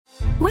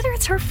Whether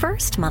it's her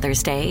first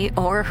Mother's Day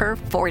or her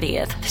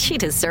 40th, she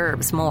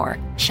deserves more.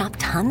 Shop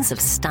tons of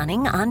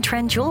stunning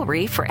on-trend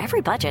jewelry for every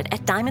budget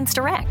at Diamonds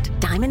Direct.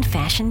 Diamond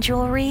fashion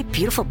jewelry,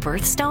 beautiful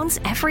birthstones,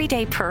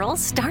 everyday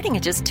pearls starting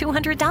at just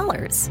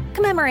 $200.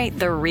 Commemorate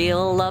the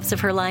real loves of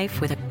her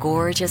life with a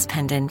gorgeous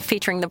pendant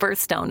featuring the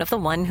birthstone of the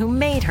one who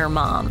made her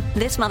mom.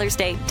 This Mother's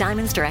Day,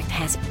 Diamonds Direct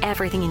has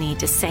everything you need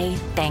to say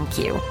thank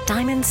you.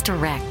 Diamonds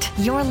Direct.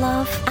 Your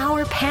love,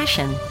 our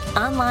passion.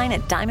 Online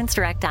at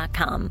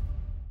diamondsdirect.com.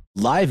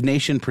 Live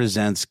Nation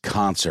presents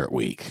Concert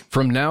Week.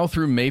 From now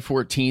through May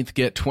 14th,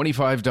 get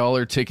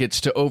 $25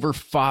 tickets to over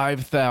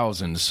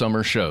 5,000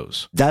 summer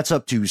shows. That's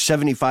up to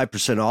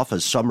 75% off a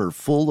summer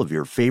full of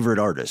your favorite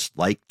artists,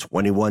 like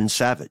 21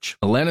 Savage,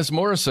 Alanis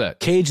Morissette,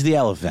 Cage the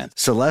Elephant,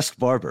 Celeste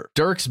Barber,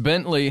 Dierks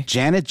Bentley,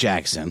 Janet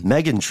Jackson,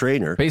 Meghan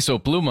Trainor, Peso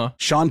Pluma,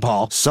 Sean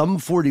Paul, Sum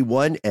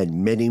 41,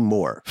 and many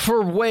more.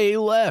 for way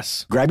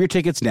less. Grab your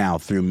tickets now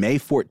through May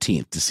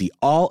 14th to see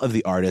all of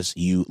the artists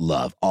you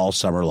love all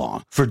summer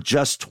long. For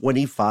just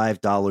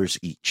 $25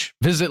 each.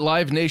 Visit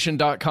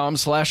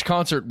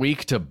livenation.com/concert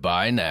week to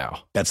buy now.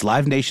 That's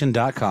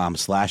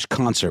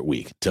livenation.com/concert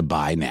week to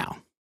buy now.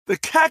 The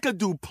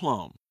Kakadu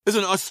plum is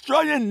an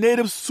Australian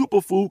native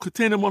superfood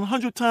containing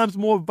 100 times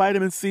more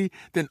vitamin C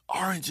than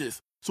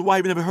oranges. So why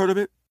have you never heard of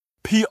it?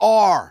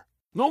 PR.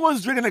 No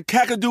one's drinking a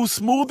Kakadu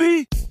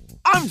smoothie?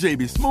 I'm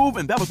JB Smoove,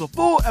 and that was a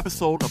full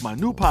episode of my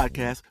new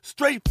podcast,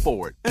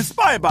 Straightforward,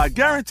 inspired by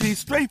guaranteed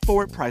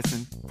straightforward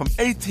pricing from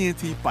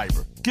AT&T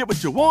Fiber. Get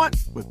what you want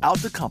without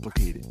the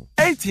complicated.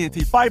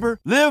 AT&T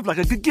Fiber, live like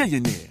a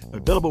gigillionaire.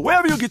 Available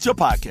wherever you get your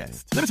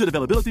podcasts. Limited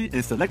availability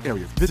in select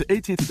areas. Visit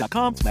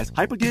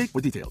AT&T.com/hypergig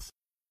for details.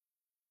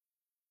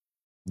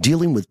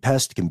 Dealing with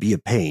pests can be a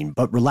pain,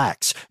 but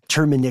relax.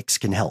 Terminix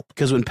can help.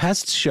 Because when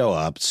pests show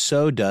up,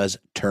 so does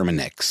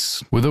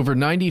Terminix. With over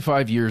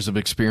 95 years of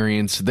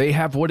experience, they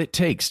have what it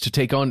takes to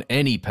take on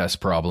any pest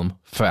problem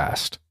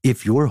fast.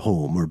 If your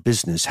home or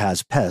business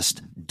has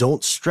pests,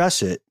 don't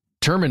stress it.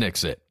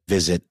 Terminix it.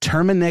 Visit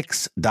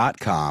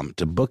Terminix.com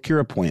to book your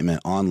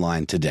appointment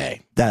online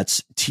today.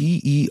 That's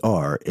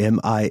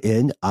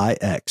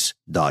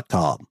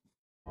TERMINIX.com.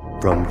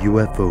 From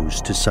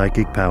UFOs to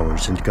psychic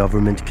powers and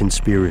government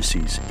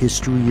conspiracies,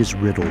 history is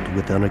riddled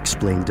with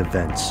unexplained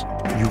events.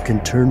 You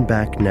can turn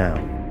back now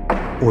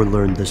or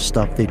learn the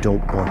stuff they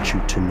don't want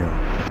you to know.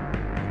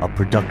 A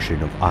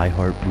production of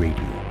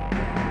iHeartRadio.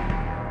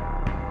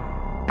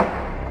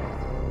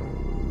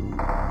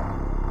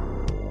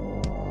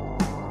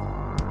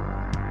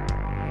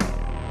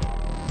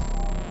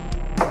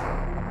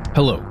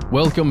 Hello,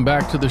 welcome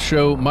back to the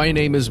show. My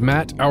name is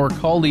Matt. Our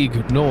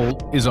colleague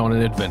Noel is on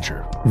an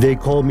adventure. They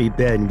call me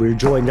Ben. We're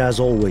joined as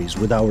always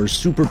with our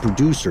super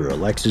producer,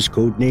 Alexis,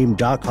 codename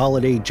Doc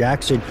Holliday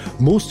Jackson.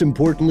 Most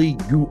importantly,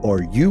 you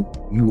are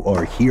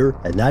here,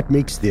 and that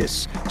makes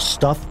this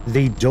stuff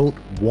they don't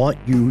want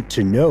you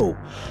to know.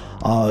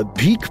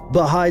 Peek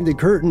behind the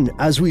curtain,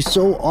 as we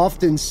so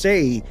often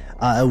say.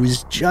 I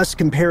was just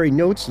comparing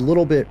notes a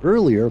little bit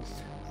earlier.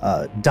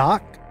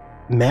 Doc,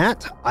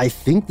 Matt, I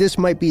think this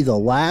might be the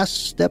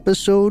last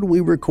episode we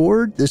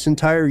record this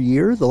entire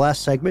year, the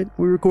last segment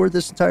we record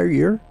this entire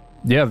year.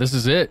 Yeah, this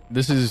is it.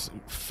 This is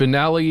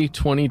finale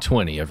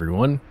 2020,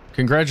 everyone.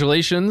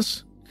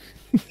 Congratulations.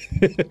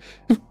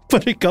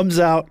 But it comes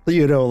out,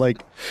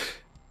 like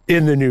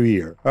in the new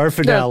year. Our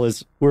finale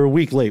is, we're a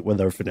week late with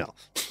our finale.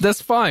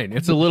 That's fine.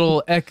 It's a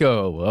little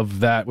echo of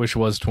that which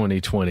was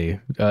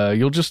 2020.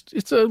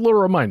 It's a little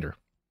reminder.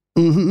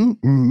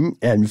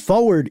 And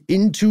forward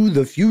into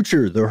the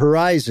future, the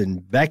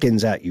horizon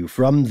beckons at you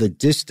from the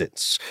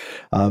distance.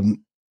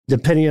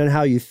 Depending on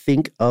how you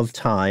think of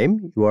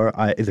time, you are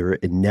either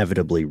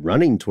inevitably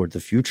running toward the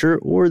future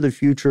or the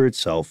future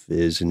itself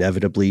is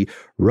inevitably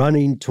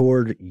running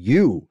toward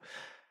you.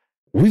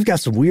 We've got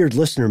some weird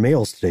listener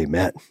mails today,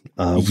 Matt.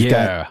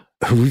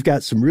 We've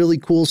got some really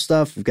cool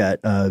stuff. We've got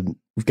a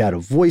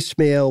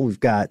voicemail.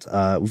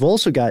 We've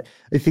also got,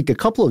 I think, a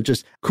couple of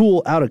just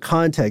cool out of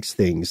context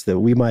things that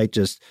we might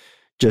just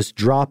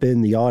drop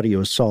in the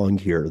audio song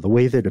here, the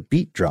way that a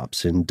beat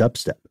drops in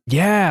dubstep.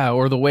 Yeah,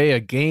 or the way a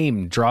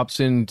game drops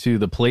into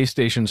the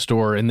PlayStation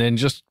Store and then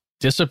just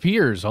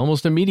disappears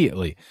almost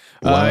immediately.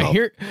 Wow.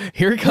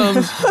 Here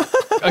comes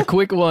a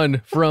quick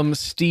one from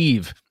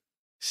Steve.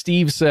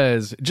 Steve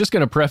says, just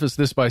going to preface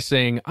this by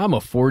saying I'm a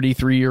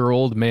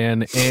 43-year-old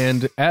man,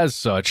 and as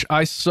such,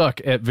 I suck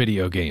at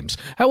video games.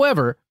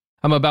 However,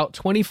 I'm about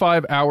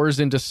 25 hours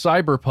into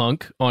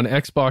Cyberpunk on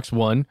Xbox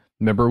One.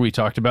 Remember we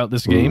talked about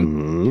this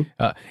game?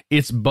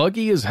 It's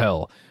buggy as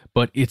hell,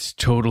 but it's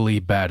totally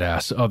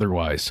badass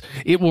otherwise.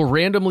 It will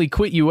randomly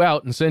quit you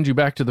out and send you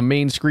back to the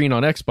main screen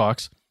on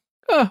Xbox.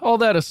 All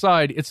that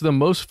aside, it's the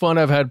most fun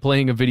I've had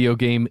playing a video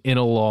game in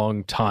a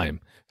long time.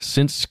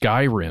 Since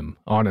Skyrim,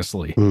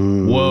 honestly.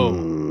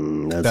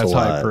 Whoa. That's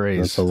high praise.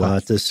 That's a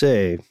lot to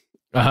say.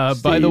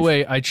 By the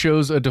way, I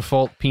chose a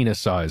default penis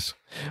size.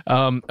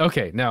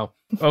 Okay, now,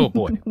 oh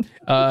boy.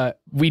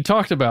 We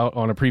talked about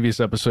on a previous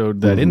episode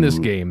that in this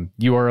game,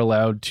 you are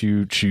allowed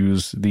to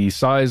choose the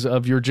size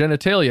of your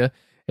genitalia.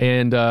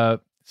 And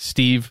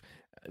Steve,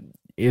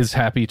 is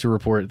happy to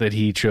report that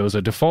he chose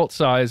a default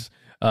size.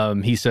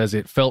 He says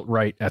it felt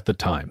right at the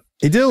time.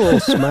 He did a little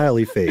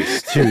smiley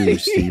face too,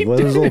 Steve. One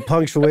of those little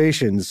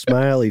punctuation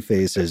smiley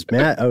faces.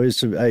 Matt, I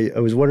was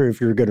wondering if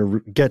you were going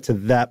to get to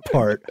that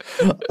part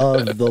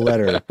of the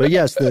letter. But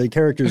yes, the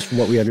characters, from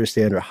what we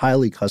understand, are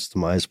highly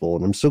customizable,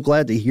 and I'm so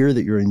glad to hear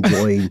that you're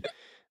enjoying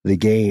the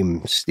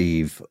game,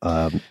 Steve.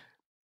 I've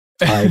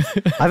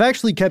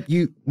actually kept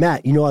you,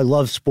 Matt. You know I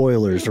love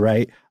spoilers,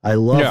 right? I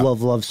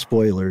love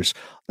spoilers.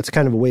 It's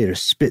kind of a way to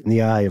spit in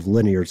the eye of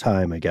linear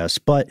time, I guess.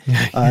 But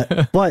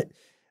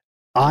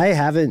I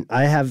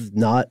have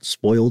not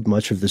spoiled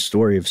much of the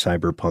story of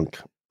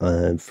Cyberpunk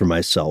for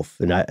myself.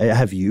 And I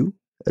have you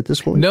at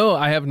this point? No,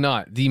 I have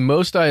not. The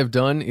most I have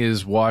done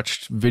is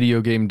watched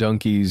Video Game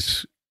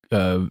Donkey's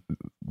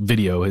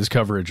video, his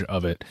coverage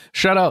of it.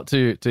 Shout out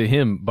to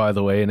him, by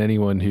the way, and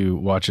anyone who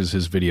watches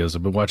his videos.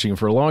 I've been watching him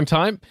for a long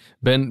time.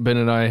 Ben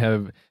and I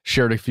have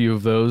shared a few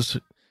of those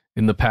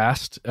in the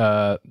past.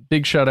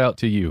 Big shout out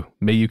to you.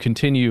 May you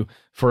continue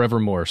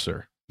forevermore,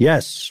 sir.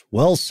 Yes,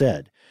 well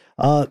said.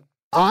 I'm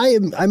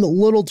a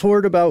little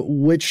torn about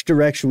which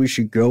direction we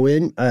should go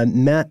in.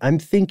 Matt, I'm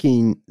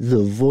thinking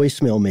the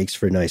voicemail makes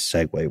for a nice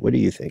segue. What do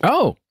you think?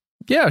 Oh,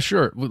 yeah,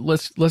 sure.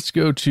 Let's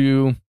go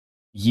to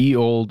ye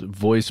old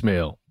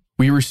voicemail.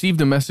 We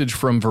received a message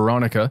from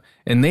Veronica,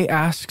 and they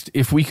asked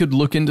if we could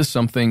look into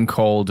something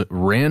called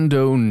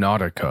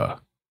Randonautica.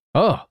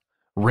 Oh,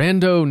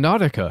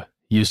 Randonautica,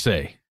 you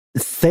say?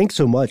 Thanks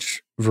so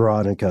much,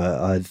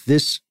 Veronica.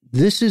 This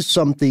is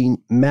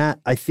something, Matt,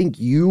 I think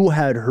you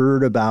had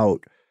heard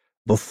about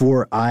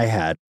before I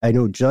had. I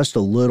know just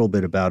a little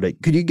bit about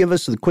it. Could you give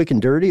us the quick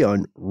and dirty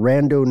on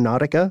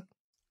Randonautica?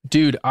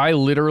 Dude, I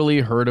literally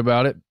heard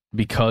about it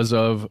because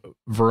of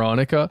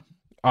Veronica.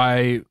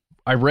 I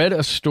read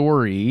a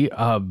story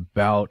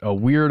about a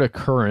weird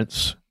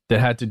occurrence that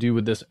had to do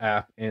with this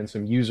app and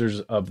some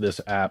users of this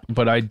app,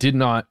 but I did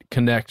not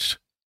connect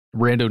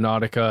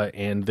Randonautica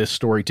and this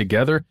story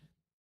together.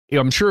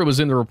 I'm sure it was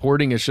in the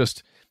reporting. It's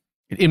just,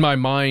 in my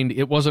mind,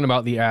 it wasn't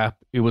about the app.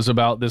 It was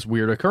about this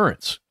weird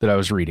occurrence that I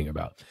was reading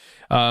about.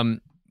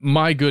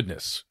 My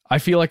goodness. I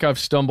feel like I've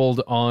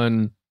stumbled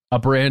on a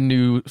brand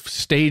new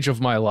stage of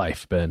my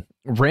life, Ben.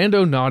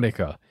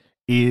 Randonautica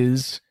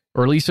is,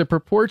 or at least it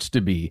purports to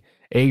be,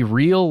 a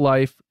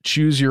real-life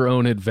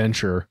choose-your-own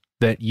adventure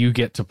that you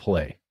get to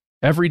play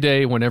every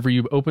day whenever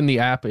you open the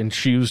app and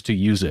choose to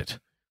use it.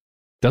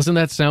 Doesn't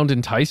that sound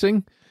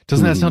enticing?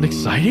 Doesn't that sound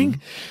exciting?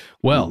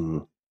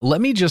 Well,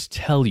 let me just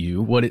tell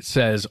you what it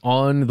says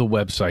on the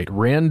website,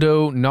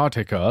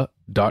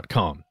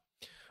 randonautica.com.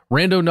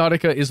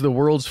 Randonautica is the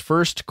world's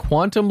first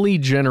quantumly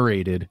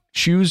generated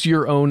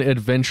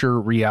choose-your-own-adventure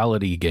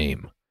reality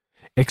game.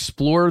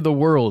 Explore the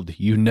world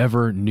you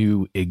never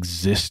knew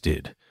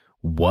existed.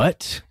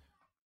 What?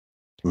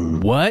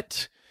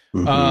 What?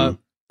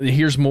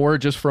 Here's more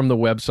just from the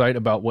website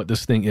about what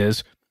this thing is.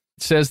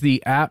 It says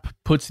the app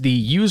puts the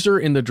user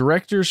in the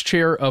director's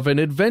chair of an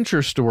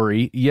adventure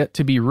story yet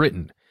to be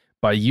written.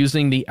 By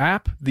using the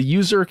app, the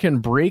user can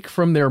break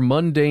from their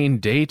mundane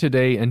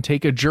day-to-day and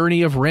take a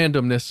journey of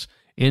randomness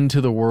into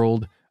the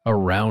world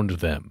around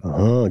them.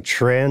 Oh,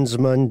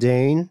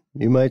 transmundane,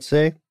 you might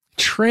say?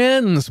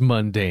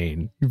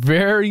 Transmundane,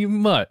 very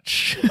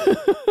much.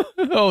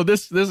 Oh,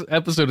 this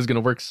episode is going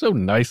to work so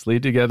nicely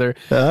together.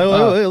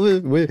 We're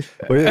in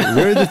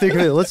the thick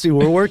of it. Let's see.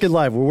 We're working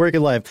live.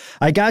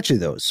 I got you,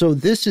 though. So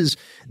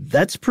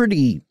that's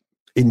pretty,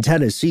 in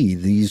Tennessee,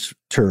 these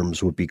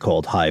terms would be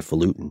called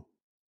highfalutin.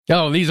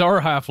 Oh, these are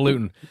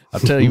highfalutin.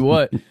 I'll tell you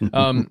what.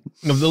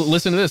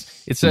 Listen to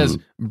this. It says,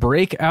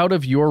 break out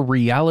of your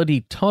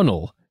reality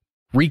tunnel,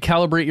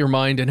 recalibrate your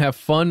mind, and have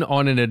fun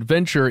on an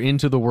adventure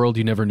into the world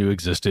you never knew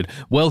existed.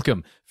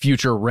 Welcome,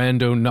 future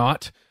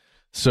randonaut.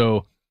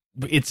 So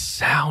it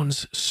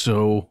sounds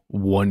so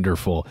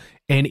wonderful,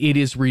 and it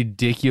is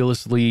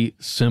ridiculously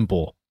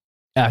simple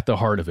at the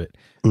heart of it.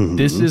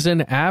 This is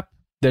an app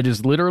that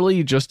is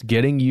literally just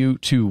getting you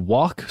to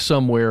walk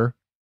somewhere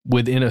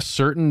within a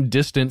certain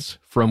distance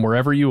from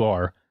wherever you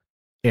are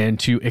and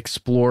to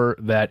explore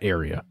that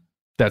area.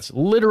 That's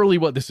literally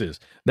what this is.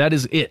 That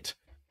is it.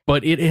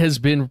 But it has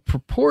been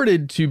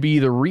purported to be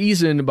the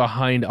reason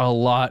behind a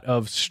lot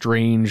of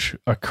strange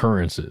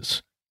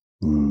occurrences.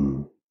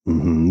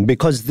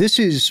 Because this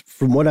is,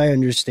 from what I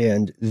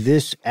understand,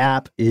 this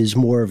app is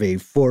more of a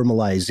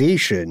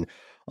formalization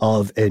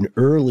of an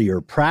earlier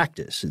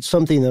practice. It's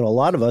something that a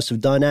lot of us have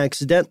done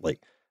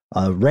accidentally.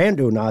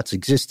 Randonauts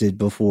existed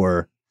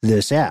before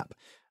this app.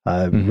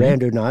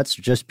 Randonauts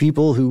are just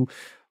people who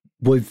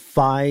would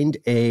find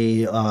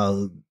a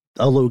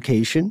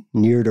location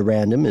near to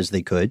random as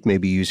they could,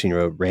 maybe using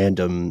a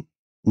random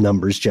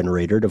numbers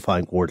generator to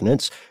find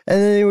coordinates, and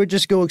then they would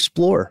just go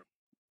explore.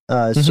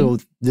 So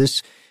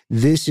this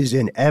is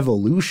an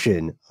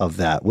evolution of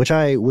that, which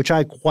I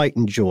quite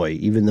enjoy,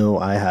 even though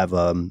I have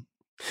I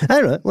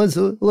don't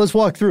know. Let's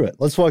walk through it.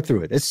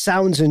 It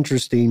sounds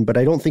interesting, but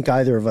I don't think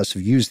either of us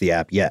have used the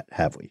app yet,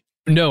 have we?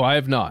 No, I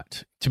have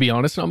not. To be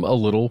honest, I'm a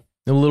little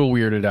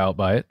weirded out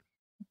by it.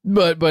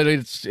 But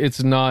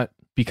it's not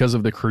because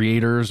of the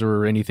creators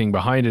or anything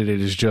behind it.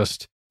 It is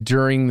just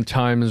during the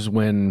times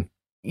when,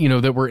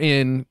 that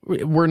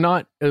we're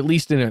not, at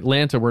least in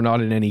Atlanta, we're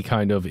not in any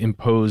kind of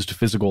imposed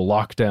physical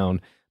lockdown.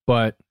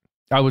 But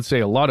I would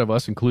say a lot of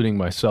us, including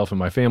myself and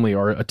my family,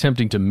 are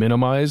attempting to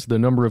minimize the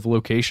number of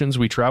locations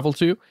we travel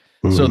to.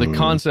 So the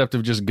concept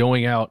of just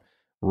going out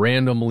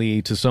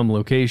randomly to some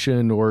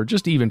location or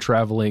just even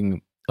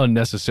traveling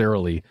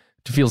unnecessarily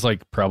feels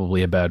like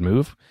probably a bad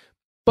move.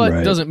 But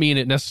it doesn't mean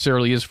it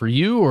necessarily is for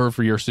you or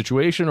for your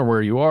situation or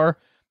where you are.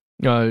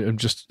 I'm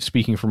just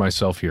speaking for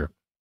myself here.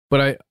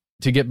 But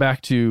to get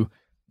back to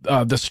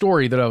the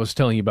story that I was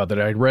telling you about that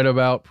I'd read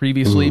about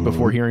previously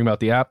before hearing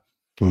about the app,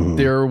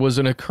 there was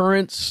an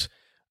occurrence.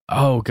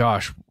 Oh,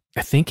 gosh,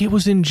 I think it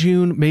was in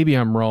June. Maybe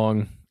I'm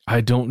wrong.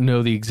 I don't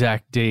know the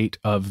exact date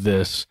of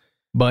this.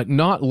 But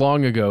not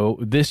long ago,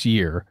 this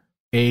year,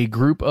 a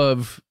group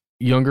of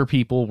younger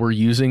people were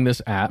using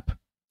this app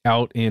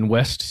out in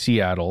West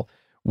Seattle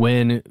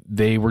when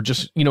they were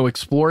just,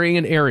 exploring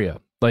an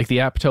area like the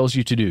app tells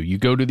you to do. You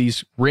go to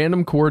these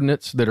random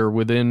coordinates that are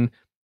within,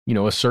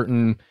 a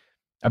certain,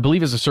 I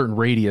believe is a certain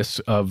radius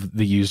of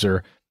the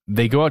user.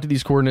 They go out to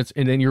these coordinates,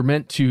 and then you're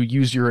meant to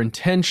use your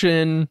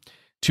intention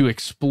to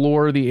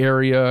explore the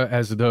area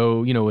as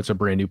though, it's a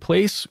brand new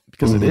place,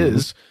 because it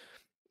is.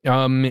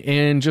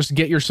 And just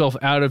get yourself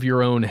out of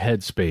your own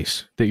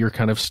headspace that you're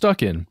kind of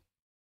stuck in.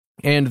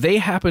 And they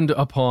happened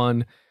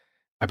upon,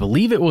 I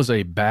believe it was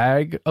a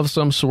bag of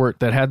some sort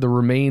that had the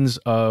remains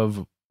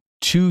of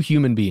two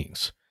human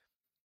beings,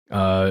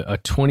 a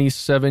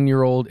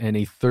 27-year-old and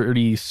a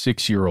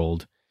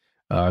 36-year-old.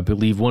 I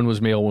believe one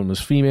was male, one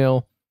was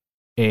female.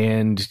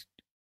 And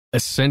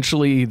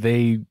essentially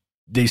they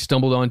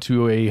stumbled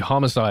onto a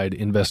homicide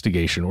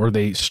investigation, or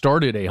they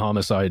started a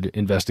homicide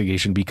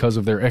investigation because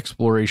of their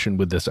exploration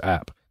with this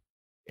app.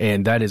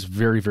 And that is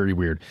very, very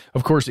weird.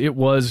 Of course, it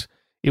was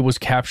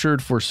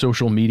captured for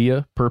social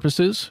media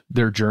purposes,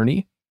 their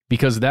journey,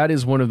 because that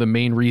is one of the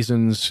main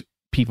reasons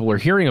people are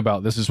hearing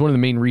about this. Is one of the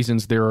main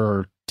reasons there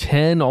are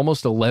 10,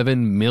 almost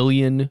 11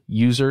 million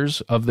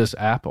users of this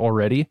app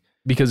already,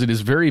 because it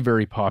is very,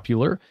 very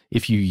popular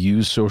if you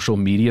use social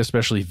media,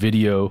 especially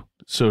video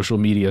social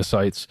media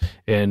sites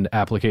and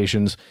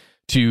applications,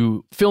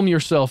 to film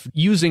yourself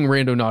using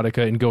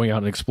Randonautica and going out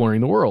and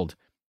exploring the world.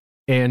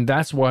 And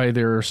that's why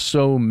there are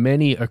so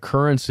many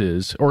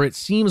occurrences, or it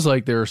seems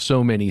like there are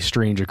so many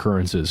strange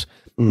occurrences,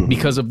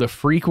 because of the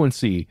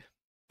frequency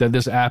that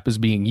this app is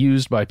being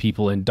used by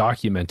people and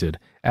documented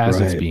as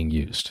it's being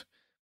used.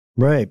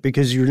 Right,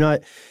 because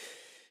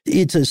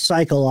it's a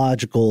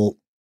psychological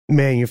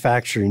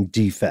manufacturing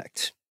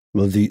defect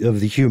of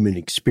the human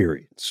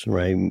experience,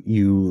 right?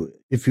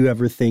 If you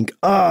ever think,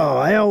 oh,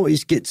 I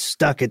always get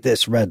stuck at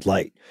this red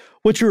light,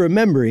 what you're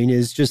remembering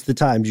is just the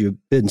times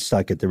you've been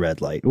stuck at the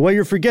red light. What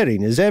you're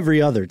forgetting is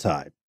every other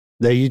time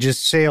that you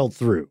just sailed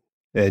through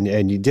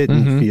and you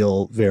didn't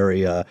feel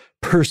very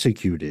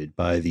persecuted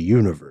by the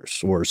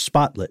universe or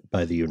spotlit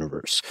by the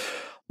universe.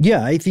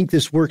 Yeah, I think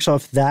this works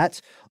off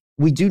that.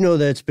 We do know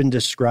that it's been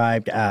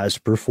described as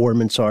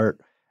performance art,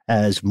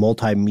 as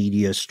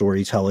multimedia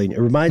storytelling. It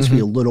reminds me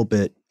a little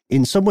bit,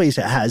 in some ways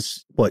it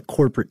has what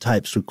corporate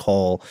types would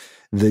call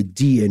the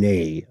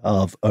DNA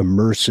of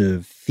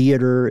immersive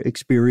theater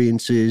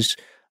experiences,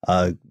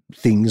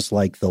 things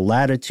like the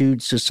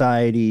Latitude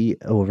Society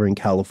over in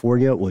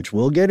California, which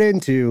we'll get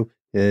into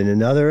in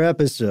another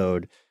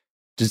episode.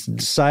 Just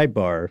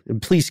sidebar,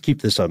 and please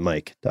keep this on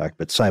mic, Doc,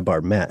 but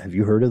sidebar, Matt, have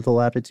you heard of the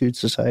Latitude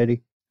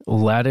Society?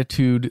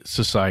 Latitude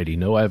Society.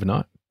 No, I have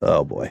not.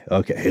 Oh boy.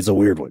 Okay. It's a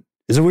weird one.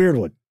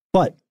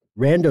 But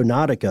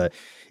Randonautica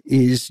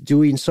is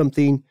doing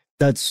something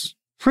that's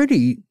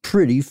pretty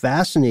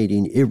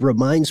fascinating. It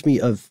reminds me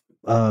of,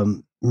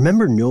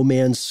 remember No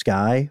Man's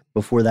Sky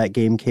before that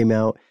game came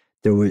out?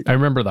 I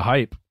remember the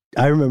hype.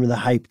 I remember the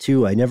hype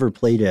too. I never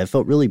played it. I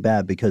felt really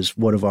bad because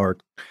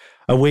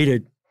I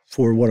waited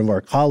for one of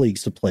our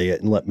colleagues to play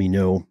it and let me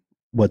know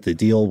what the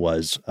deal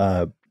was.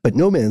 But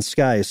No Man's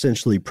Sky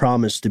essentially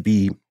promised to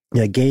be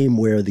a game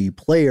where the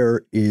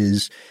player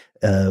is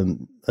a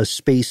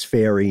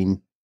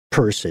spacefaring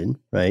person,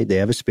 right? They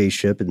have a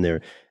spaceship and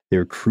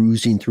they're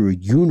cruising through a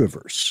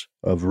universe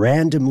of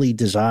randomly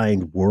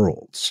designed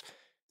worlds.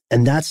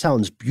 And that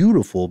sounds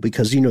beautiful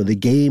because, the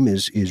game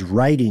is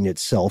writing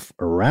itself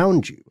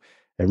around you.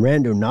 And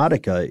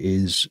Randonautica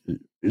is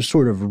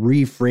sort of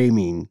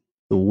reframing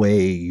the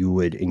way you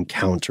would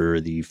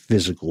encounter the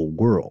physical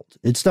world.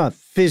 It's not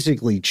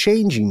physically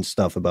changing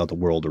stuff about the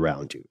world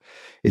around you.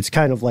 It's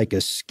kind of like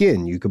a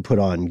skin you could put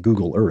on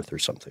Google Earth or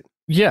something.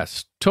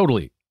 Yes,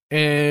 totally.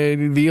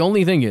 And the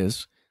only thing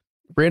is,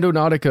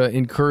 Randonautica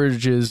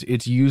encourages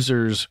its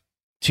users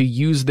to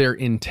use their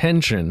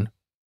intention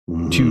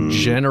to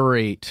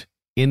generate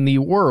in the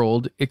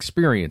world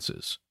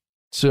experiences.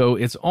 So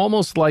it's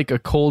almost like a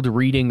cold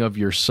reading of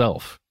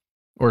yourself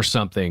or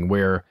something,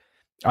 where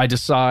I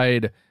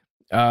decide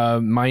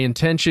my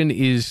intention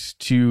is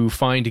to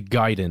find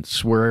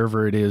guidance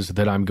wherever it is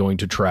that I'm going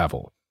to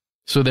travel.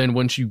 So then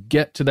once you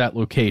get to that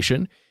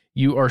location,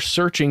 you are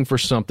searching for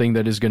something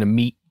that is going to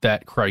meet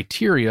that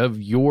criteria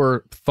of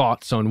your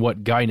thoughts on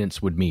what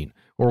guidance would mean,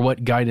 or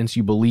what guidance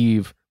you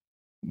believe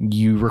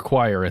you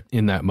require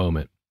in that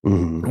moment,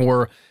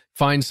 or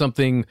find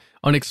something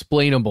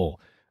unexplainable.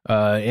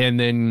 And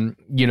then,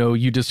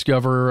 you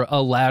discover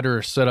a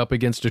ladder set up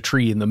against a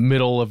tree in the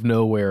middle of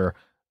nowhere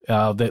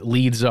that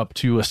leads up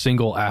to a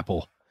single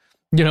apple.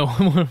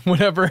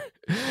 Whatever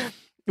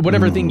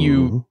thing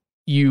you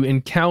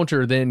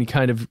encounter, then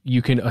kind of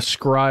you can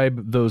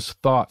ascribe those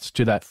thoughts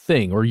to that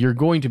thing, or you're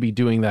going to be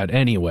doing that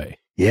anyway.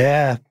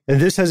 Yeah. And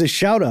this has a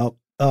shout out.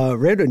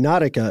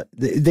 Randonautica,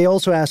 they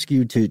also ask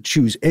you to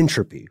choose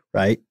entropy,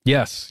 right?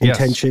 Yes.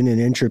 Intention and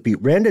entropy.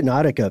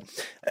 Randonautica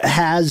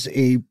has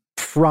a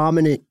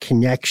prominent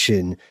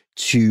connection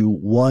to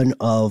one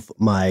of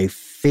my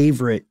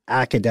favorite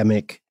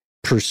academic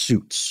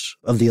pursuits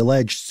of the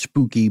alleged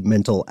spooky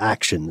mental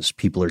actions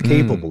people are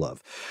capable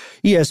of.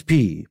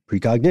 ESP,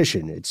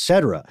 precognition,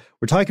 etc.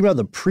 We're talking about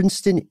the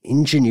Princeton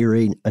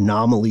Engineering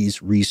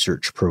Anomalies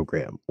Research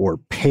Program, or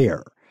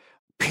PEAR.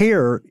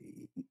 PEAR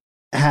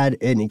had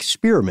an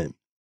experiment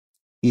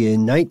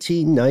in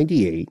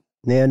 1998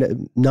 and a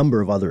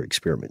number of other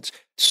experiments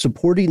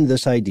supporting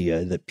this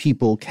idea that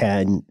people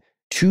can,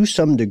 to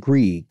some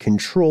degree,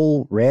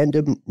 control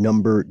random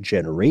number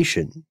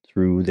generation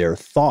through their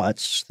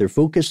thoughts, their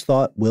focused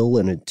thought, will,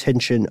 and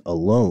attention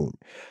alone.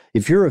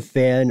 If you're a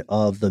fan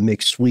of the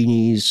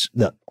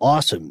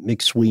awesome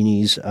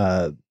McSweeney's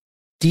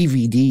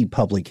DVD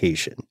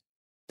publication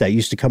that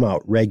used to come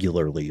out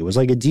regularly, it was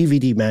like a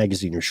DVD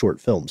magazine or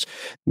short films.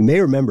 You may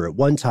remember at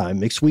one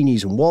time,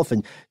 McSweeney's and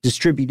Wolfen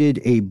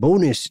distributed a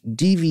bonus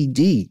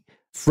DVD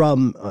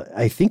from,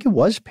 I think it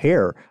was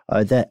PEAR,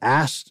 that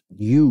asked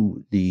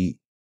you, the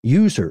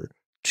user,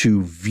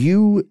 to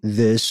view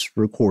this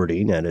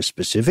recording at a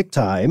specific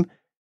time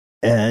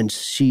and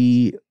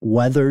see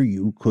whether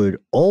you could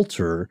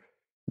alter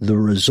the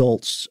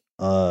results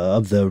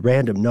of the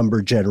random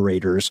number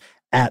generators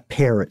at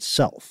PEAR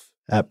itself,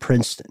 at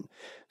Princeton.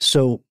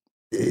 So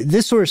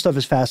this sort of stuff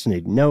is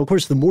fascinating. Now, of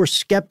course, the more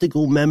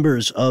skeptical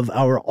members of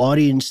our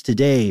audience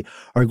today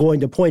are going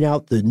to point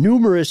out the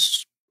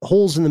numerous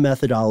holes in the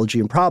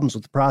methodology and problems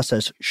with the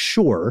process,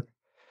 sure.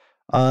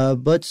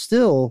 But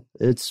still,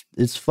 it's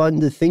fun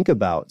to think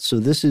about. So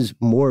this is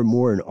more and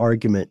more an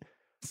argument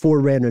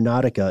for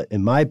Randonautica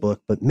in my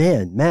book. But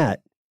man,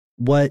 Matt,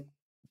 what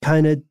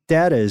kind of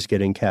data is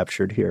getting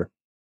captured here?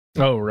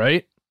 Oh,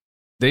 right.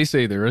 They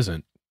say there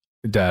isn't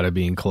data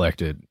being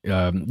collected.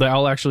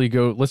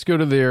 Let's go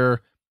to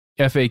their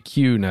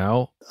FAQ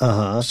now.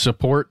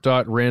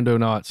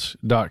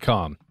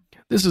 Support.randonauts.com.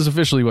 This is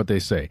officially what they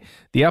say.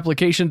 The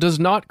application does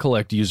not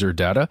collect user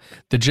data.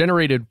 The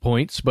generated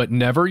points, but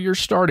never your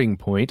starting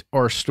point,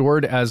 are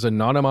stored as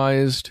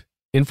anonymized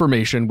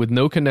information with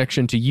no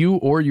connection to you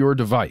or your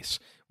device.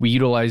 We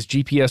utilize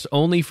GPS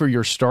only for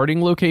your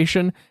starting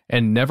location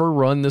and never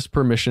run this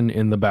permission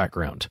in the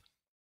background.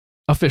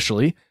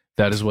 Officially,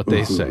 that is what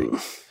they say.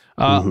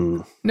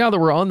 Now that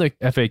we're on the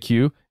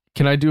FAQ,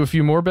 can I do a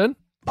few more, Ben?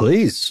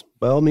 Please,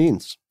 by all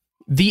means.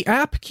 The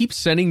app keeps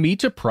sending me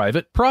to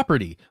private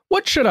property.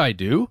 What should I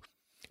do?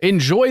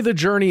 Enjoy the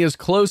journey as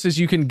close as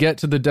you can get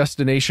to the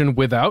destination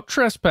without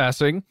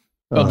trespassing.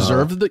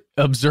 Observe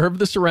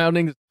the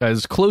surroundings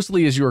as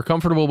closely as you are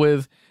comfortable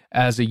with.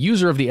 As a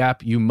user of the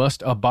app, you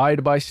must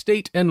abide by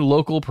state and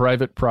local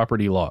private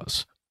property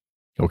laws.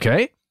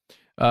 Okay?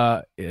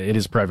 It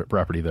is private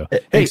property, though.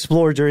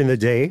 Explore during the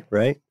day,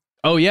 right?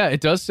 Oh, yeah,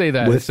 it does say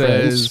that. With it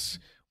says, friends.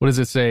 What does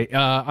it say?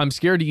 I'm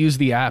scared to use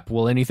the app.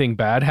 Will anything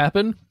bad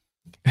happen?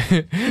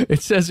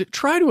 It says,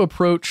 try to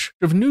approach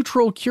of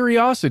neutral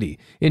curiosity.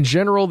 In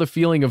general, the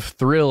feeling of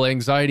thrill,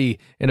 anxiety,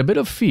 and a bit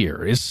of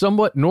fear is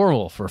somewhat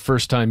normal for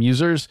first-time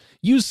users.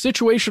 Use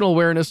situational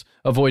awareness,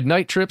 avoid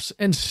night trips,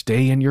 and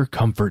stay in your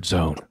comfort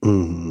zone.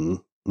 And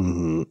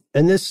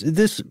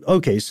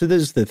okay, so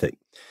this is the thing.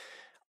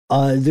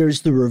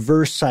 There's the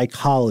reverse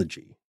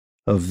psychology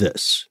of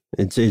this.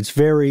 It's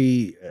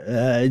very,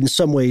 in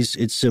some ways,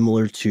 it's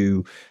similar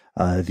to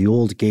the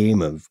old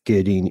game of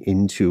getting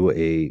into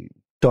a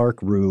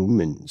dark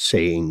room and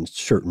saying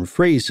certain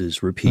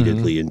phrases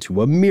repeatedly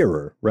into a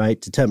mirror,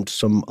 right? To tempt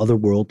some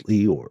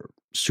otherworldly or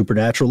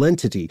supernatural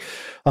entity.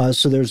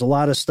 So there's a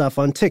lot of stuff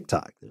on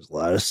TikTok. There's a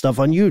lot of stuff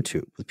on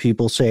YouTube with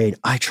people saying,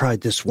 I tried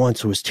this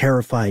once, it was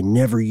terrifying,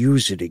 never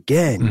use it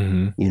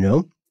again, you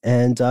know?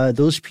 And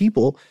those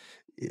people,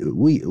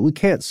 we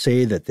can't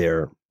say that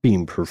they're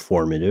being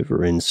performative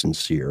or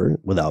insincere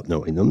without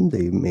knowing them.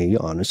 They may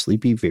honestly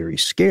be very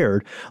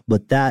scared,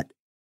 but that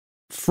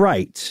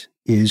fright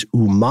is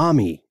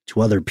umami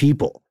to other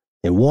people.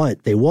 They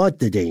want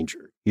the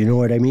danger. You know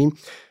what I mean?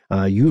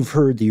 You've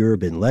heard the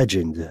urban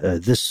legend.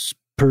 This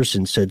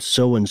person said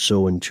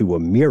so-and-so into a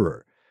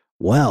mirror.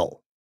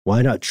 Well,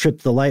 why not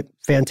trip the light?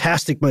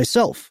 Fantastic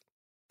myself,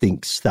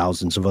 thinks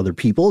thousands of other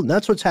people. And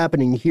that's what's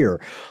happening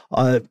here.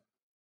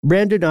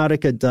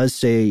 Randonautica does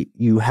say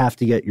you have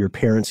to get your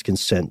parents'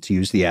 consent to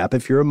use the app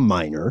if you're a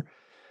minor.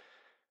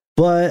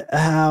 But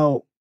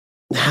how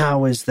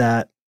is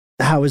that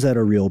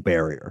a real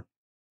barrier,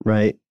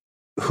 right?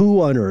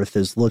 who on earth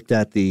has looked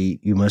at the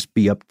you must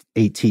be up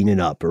 18 and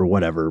up or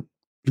whatever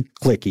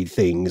clicky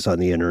things on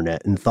the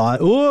internet and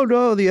thought, oh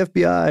no, the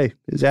FBI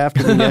is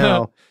after me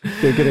now.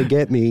 They're going to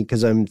get me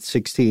because I'm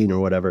 16 or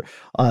whatever.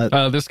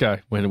 This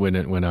guy,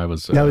 when I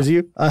was... that was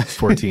you?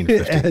 14,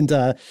 15. And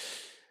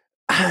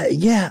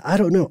yeah, I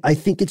don't know. I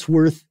think it's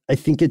worth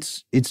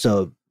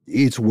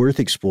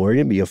exploring.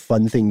 It'd be a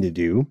fun thing to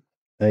do.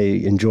 I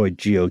enjoyed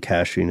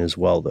geocaching as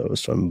well, though,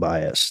 so I'm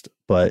biased.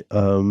 But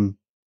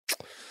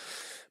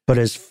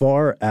as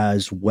far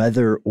as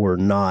whether or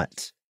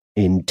not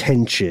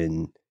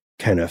intention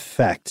can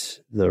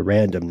affect the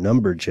random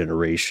number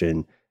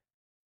generation,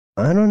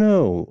 I don't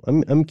know.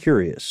 I'm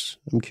curious.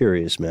 I'm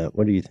curious, Matt.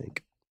 What do you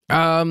think?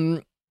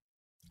 I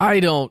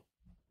don't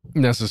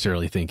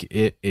necessarily think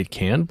it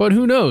can, but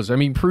who knows? I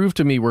mean, prove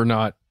to me we're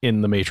not in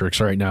the Matrix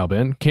right now,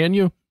 Ben. Can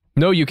you?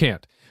 No, you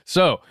can't.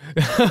 So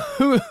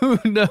who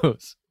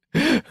knows?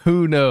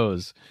 Who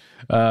knows?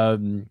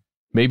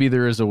 Maybe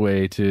there is a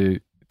way to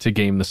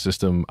game the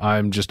system.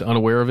 I'm just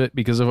unaware of it,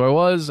 because if I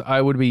was,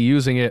 I would be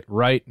using it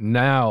right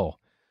now.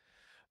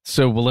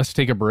 So, well, let's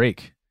take a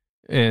break,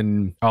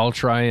 and I'll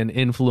try and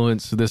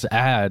influence this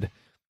ad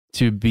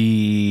to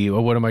be,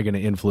 well, what am I going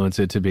to influence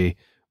it to be?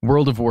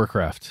 World of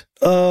Warcraft.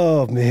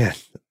 Oh, man.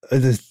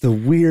 The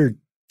weird,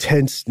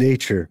 tense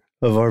nature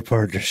of our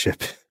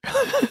partnership.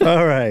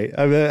 All right.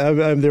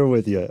 I'm there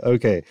with you.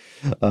 Okay.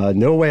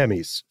 No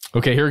whammies.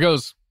 Okay, here it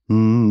goes.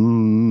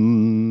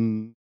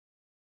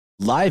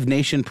 Live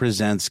Nation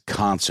presents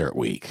Concert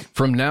Week.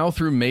 From now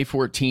through May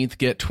 14th,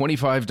 get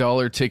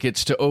 $25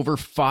 tickets to over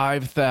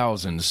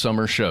 5,000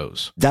 summer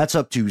shows. That's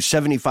up to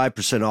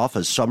 75% off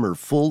a summer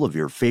full of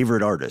your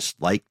favorite artists,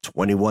 like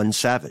 21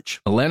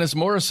 Savage, Alanis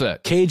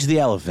Morissette, Cage the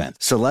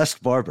Elephant,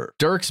 Celeste Barber,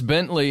 Dierks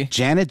Bentley,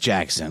 Janet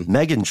Jackson,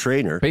 Meghan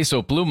Trainor,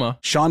 Peso Pluma,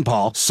 Sean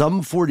Paul,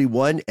 Sum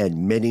 41,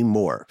 and many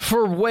more.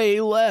 For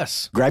way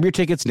less. Grab your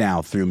tickets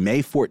now through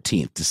May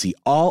 14th to see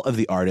all of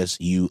the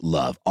artists you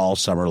love all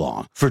summer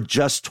long for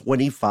just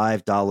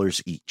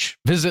 $25 each.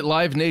 Visit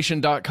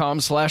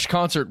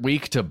livenation.com/concert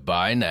week to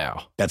buy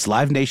now. That's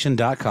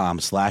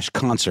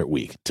livenation.com/concert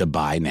week to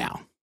buy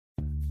now.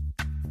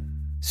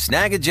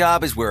 Snag a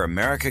Job is where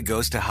America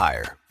goes to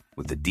hire,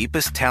 with the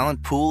deepest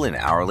talent pool in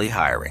hourly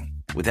hiring.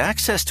 With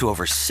access to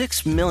over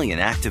 6 million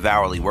active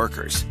hourly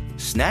workers,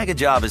 Snag a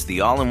Job is the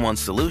all-in-one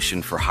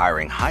solution for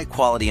hiring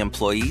high-quality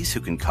employees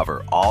who can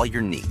cover all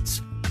your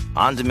needs.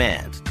 On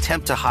demand,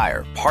 temp to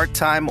hire,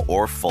 part-time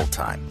or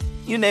full-time.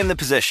 You name the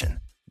position.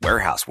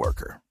 Warehouse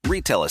worker,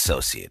 retail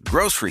associate,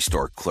 grocery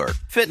store clerk,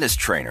 fitness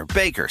trainer,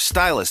 baker,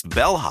 stylist,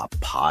 bellhop,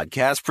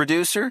 podcast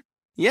producer.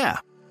 Yeah,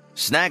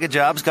 Snag a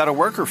Job's got a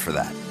worker for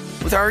that.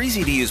 With our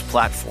easy-to-use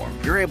platform,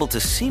 you're able to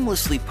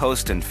seamlessly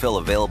post and fill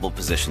available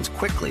positions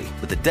quickly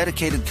with a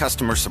dedicated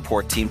customer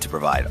support team to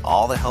provide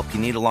all the help you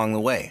need along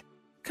the way.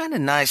 Kind of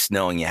nice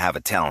knowing you have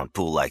a talent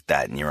pool like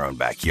that in your own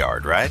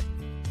backyard, right?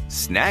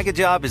 Snag a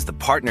Job is the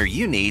partner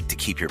you need to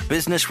keep your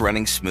business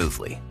running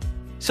smoothly.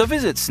 So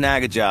visit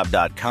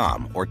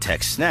snagajob.com or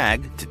text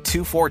snag to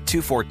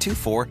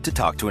 242424 to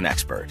talk to an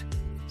expert.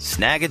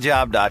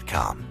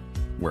 Snagajob.com,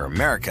 where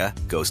America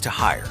goes to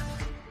hire.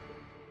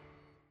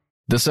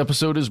 This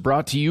episode is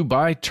brought to you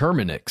by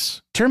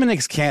Terminix.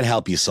 Terminix can't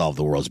help you solve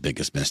the world's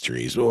biggest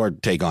mysteries or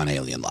take on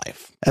alien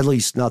life. At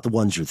least not the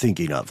ones you're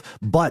thinking of.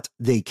 But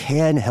they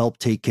can help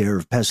take care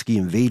of pesky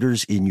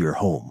invaders in your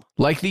home.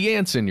 Like the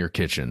ants in your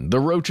kitchen, the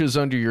roaches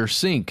under your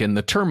sink, and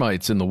the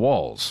termites in the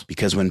walls.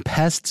 Because when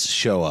pests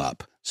show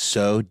up,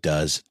 so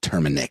does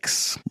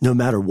Terminix. No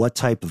matter what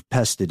type of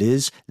pest it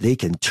is, they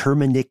can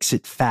Terminix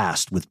it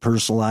fast with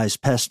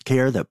personalized pest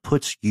care that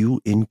puts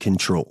you in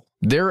control.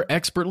 Their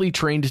expertly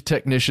trained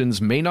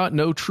technicians may not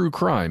know true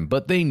crime,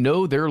 but they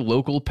know their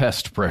local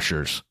pest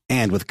pressures.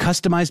 And with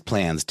customized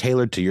plans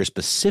tailored to your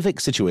specific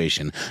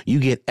situation,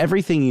 you get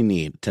everything you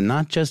need to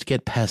not just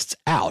get pests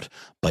out,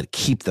 but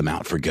keep them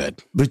out for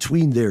good.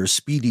 Between their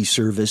speedy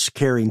service,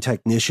 caring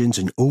technicians,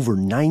 and over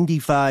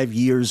 95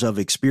 years of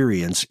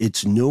experience,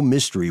 it's no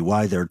mystery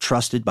why they're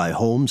trusted by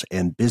homes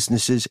and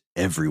businesses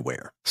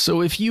everywhere.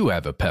 So if you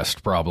have a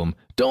pest problem,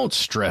 don't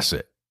stress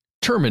it.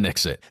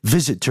 Terminix it.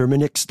 Visit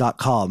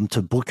Terminix.com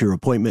to book your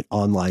appointment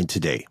online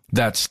today.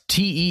 That's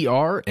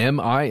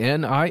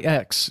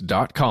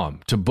TERMINIX.com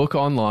to book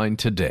online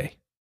today.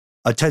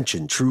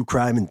 Attention, true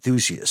crime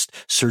enthusiast.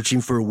 Searching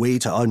for a way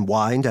to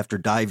unwind after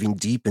diving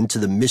deep into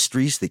the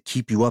mysteries that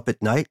keep you up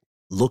at night?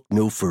 Look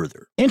no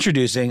further.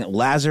 Introducing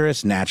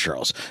Lazarus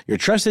Naturals, your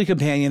trusted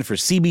companion for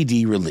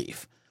CBD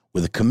relief.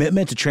 With a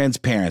commitment to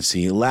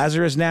transparency,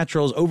 Lazarus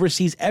Naturals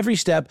oversees every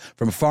step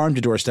from farm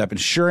to doorstep,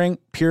 ensuring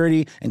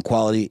purity and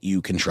quality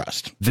you can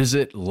trust.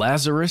 Visit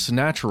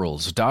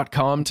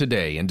LazarusNaturals.com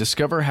today and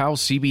discover how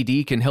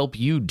CBD can help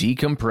you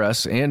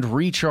decompress and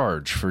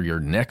recharge for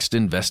your next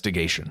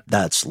investigation.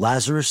 That's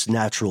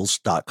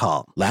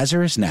LazarusNaturals.com.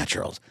 Lazarus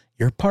Naturals,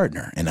 your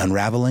partner in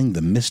unraveling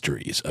the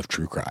mysteries of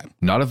true crime.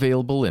 Not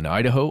available in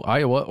Idaho,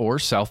 Iowa, or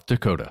South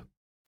Dakota.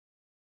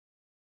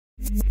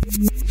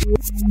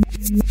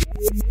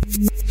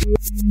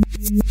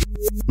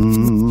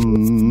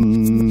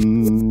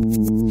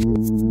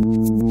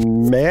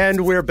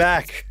 we're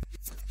back.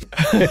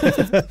 Did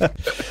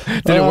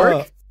it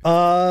work?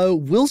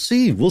 We'll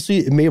see. We'll see.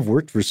 It may have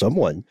worked for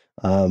someone.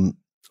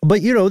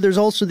 But, there's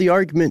also the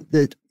argument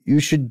that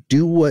you should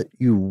do what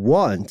you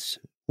want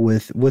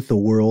with the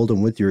world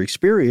and with your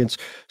experience.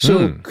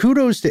 So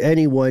kudos to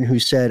anyone who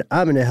said,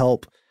 I'm going to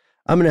help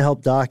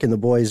Doc and the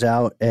boys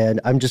out,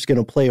 and I'm just going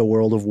to play a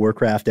World of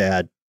Warcraft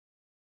ad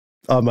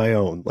on my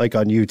own, like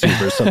on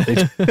YouTube or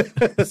something.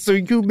 So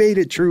you made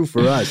it true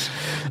for us.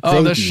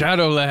 Thank you.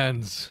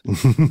 Shadowlands.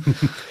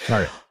 All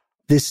right.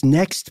 This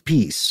next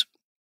piece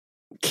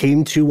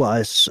came to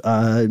us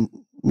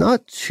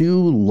not too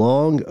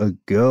long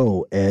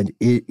ago, and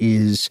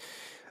it's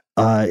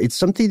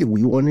something that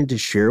we wanted to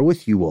share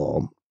with you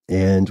all,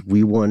 and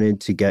we wanted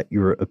to get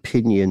your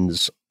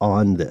opinions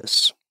on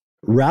this.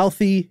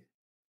 Ralphie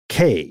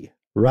K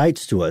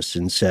writes to us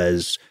and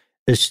says,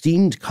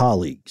 "Esteemed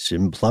colleagues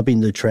in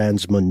Plumbing the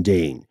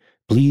Transmundane,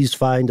 please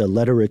find a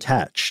letter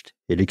attached.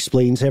 It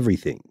explains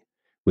everything.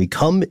 We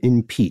come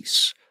in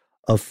peace.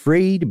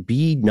 Afraid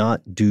be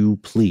not do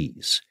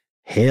please.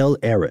 Hail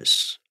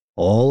Eris.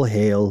 All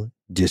hail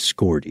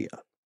Discordia."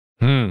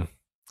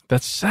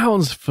 That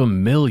sounds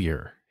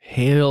familiar.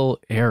 Hail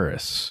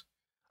Eris.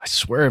 I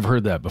swear I've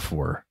heard that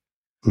before.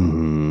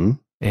 Mm-hmm.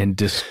 And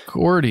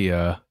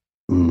Discordia.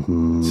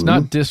 Mm-hmm. It's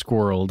not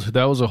Discworld.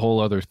 That was a whole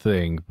other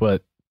thing,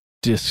 but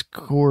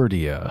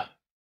Discordia.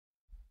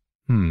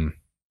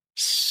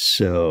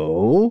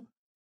 So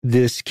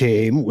this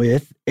came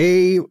with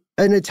an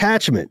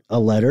attachment, a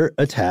letter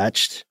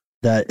attached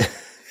that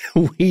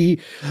we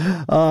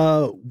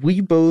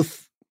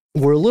both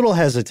were a little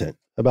hesitant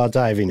about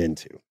diving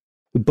into.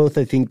 We both,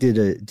 I think, did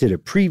a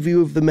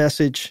preview of the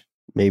message,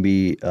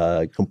 maybe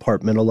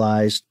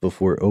compartmentalized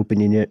before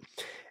opening it.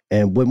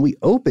 And when we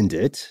opened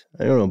it,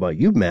 I don't know about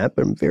you, Matt,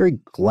 but I'm very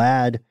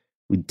glad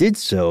we did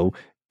so,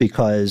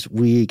 because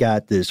we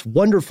got this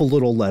wonderful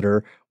little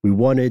letter we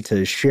wanted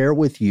to share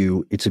with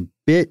you. It's a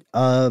bit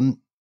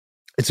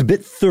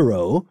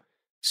thorough.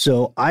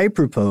 So I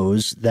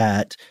propose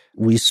that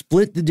we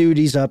split the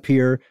duties up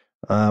here.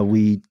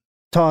 We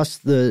toss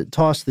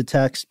the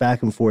text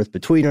back and forth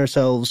between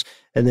ourselves,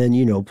 and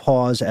then,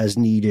 pause as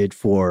needed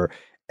for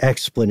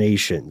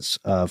explanations.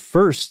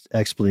 First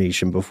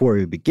explanation before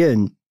we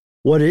begin: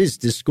 what is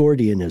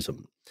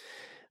Discordianism?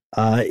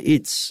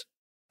 It's,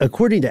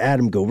 according to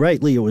Adam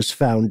Gorightly, it was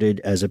founded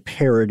as a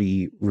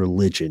parody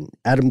religion.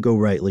 Adam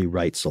Gorightly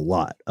writes a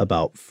lot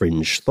about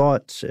fringe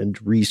thought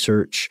and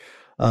research.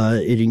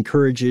 It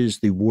encourages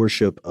the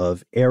worship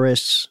of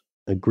Eris,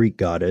 a Greek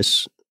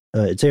goddess.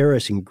 It's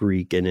Eris in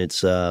Greek, and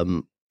it's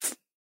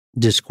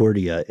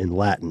Discordia in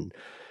Latin.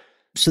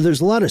 So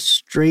there's a lot of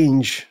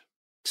strange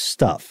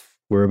stuff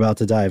we're about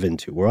to dive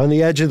into. We're on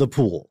the edge of the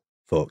pool,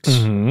 folks.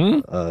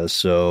 Mm-hmm.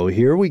 So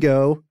here we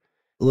go.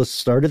 Let's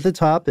start at the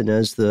top, and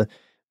as the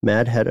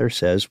Mad Hatter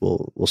says,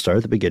 we'll start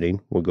at the beginning,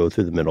 we'll go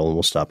through the middle, and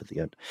we'll stop at the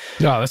end.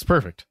 Oh, that's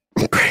perfect.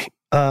 Great.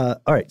 All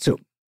right, so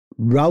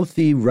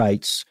Ralphie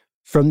writes,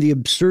 "From the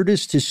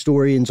Absurdist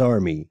Historian's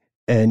Army,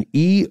 an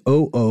EOOTLG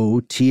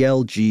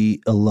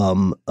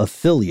alum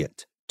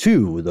affiliate,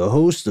 to the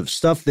host of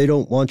Stuff They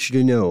Don't Want You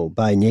to Know.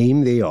 By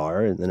name they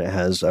are," and then it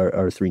has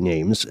our three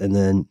names, and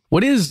then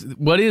what is the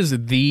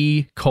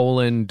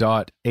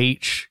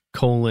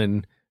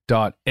 :H::M::,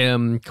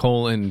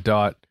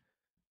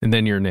 and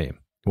then your name?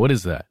 What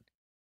is that?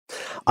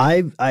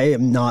 I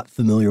am not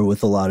familiar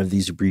with a lot of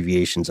these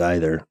abbreviations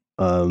either.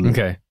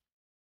 Okay.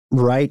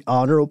 Right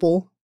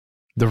Honorable?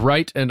 The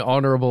Right and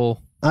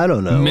Honorable I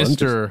don't know.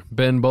 Mr.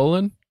 Ben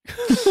Bolin?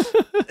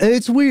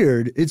 It's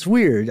weird. It's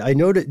weird. I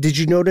noticed. Did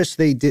you notice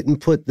they didn't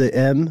put the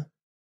M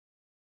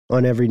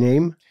on every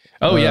name?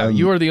 Oh, yeah.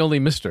 You are the only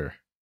Mr.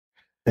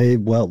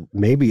 Well,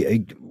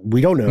 maybe.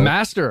 We don't know.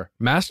 Master?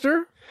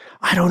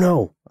 I don't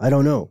know.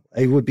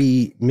 It would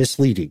be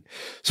misleading.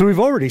 So we've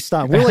already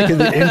stopped. We're like in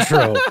the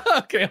intro.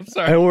 Okay, I'm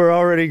sorry. And we're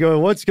already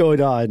going, what's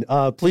going on?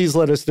 Please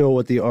let us know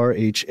what the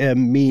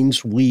RHM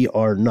means. We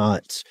are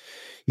not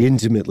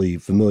intimately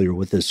familiar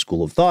with this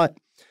school of thought.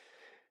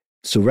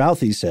 So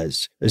Ralphie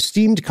says,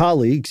 "Esteemed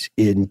colleagues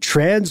in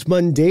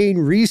transmundane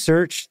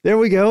research," there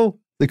we go.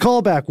 The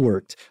callback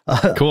worked.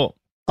 Cool.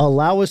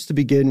 "Allow us to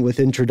begin with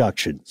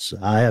introductions.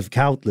 I have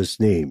countless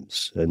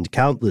names and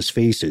countless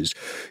faces.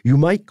 You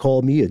might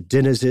call me a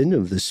denizen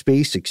of the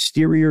space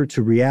exterior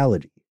to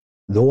reality,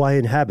 though I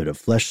inhabit a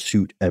flesh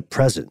suit at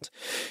present.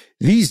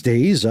 These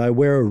days I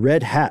wear a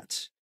red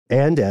hat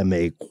and am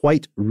a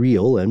quite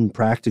real and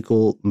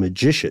practical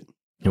magician."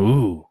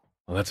 Ooh,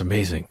 well, that's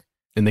amazing.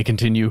 And they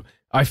continue,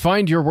 "I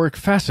find your work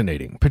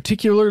fascinating,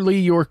 particularly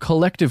your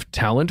collective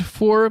talent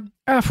for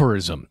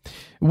aphorism.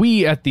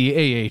 We at the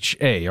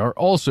AHA are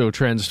also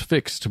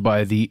transfixed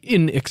by the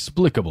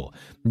inexplicable,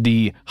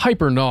 the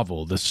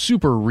hypernovel, the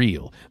super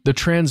real, the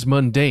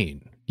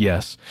transmundane.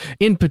 Yes,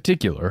 in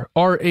particular,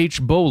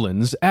 R.H.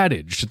 Bolin's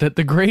adage that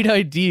the great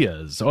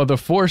ideas are the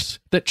force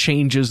that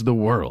changes the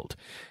world.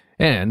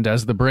 And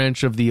as the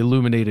branch of the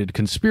illuminated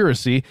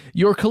conspiracy,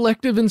 your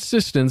collective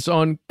insistence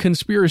on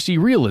conspiracy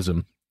realism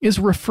is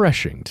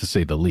refreshing, to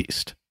say the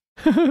least."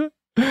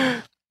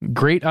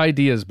 Great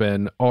ideas,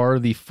 Ben, are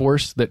the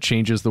force that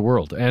changes the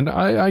world. And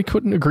I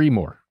couldn't agree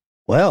more.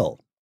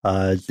 Well,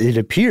 it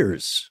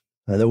appears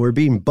that we're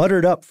being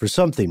buttered up for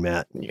something,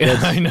 Matt. Yeah,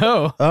 I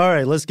know. All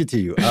right, let's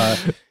continue.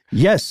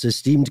 Yes,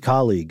 esteemed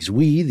colleagues,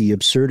 we, the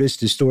Absurdist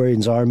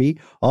Historians Army,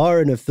 are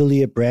an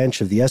affiliate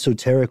branch of the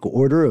Esoteric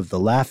Order of the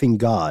Laughing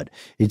God,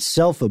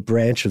 itself a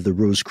branch of the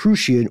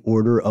Rosicrucian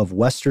Order of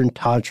Western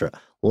Tantra.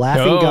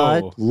 Laughing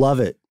God,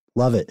 love it,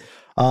 love it.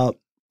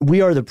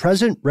 We are the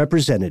present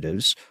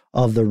representatives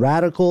of the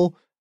radical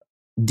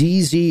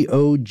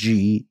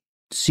DZOGCHEN,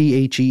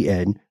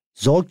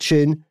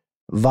 Dzogchen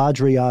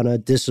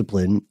Vajrayana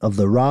discipline of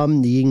the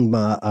Ram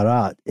Nyingma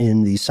Arat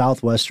in the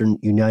southwestern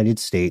United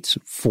States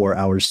for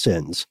our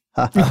sins.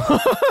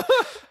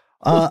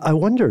 I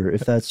wonder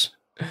if that's,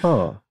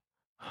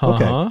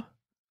 okay.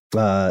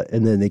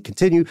 And then they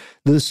continue,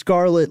 the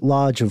Scarlet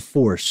Lodge of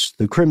Force,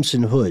 the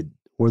Crimson Hood,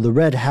 or the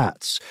Red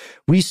Hats.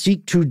 We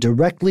seek to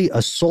directly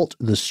assault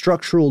the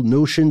structural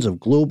notions of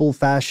global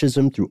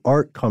fascism through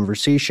art,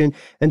 conversation,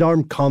 and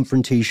armed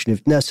confrontation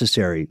if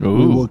necessary. Ooh.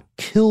 We will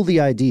kill the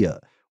idea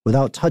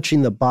without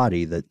touching the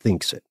body that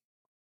thinks it.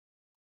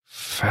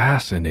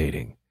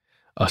 Fascinating.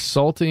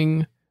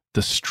 Assaulting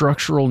the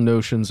structural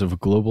notions of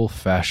global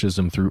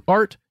fascism through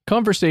art,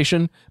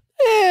 conversation,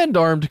 and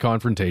armed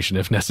confrontation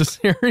if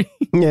necessary.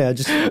 Yeah,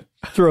 just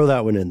throw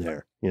that one in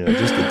there.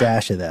 Just a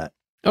dash of that.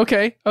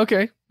 Okay,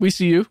 we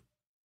see you.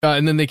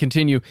 And then they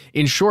continue,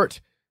 in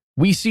short,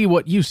 we see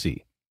what you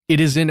see. It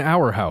is in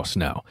our house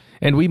now,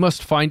 and we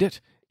must find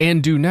it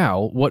and do now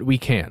what we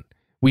can.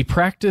 We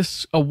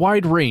practice a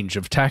wide range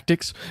of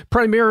tactics,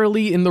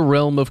 primarily in the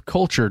realm of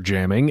culture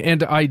jamming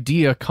and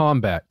idea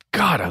combat.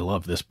 God, I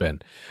love this,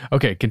 Ben.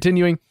 Okay,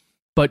 continuing.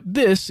 But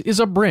this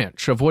is a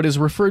branch of what is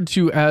referred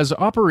to as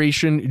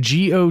Operation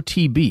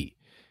GOTB.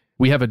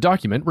 We have a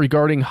document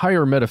regarding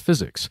higher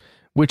metaphysics,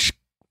 which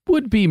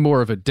would be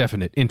more of a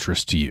definite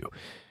interest to you,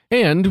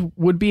 and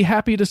would be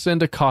happy to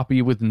send a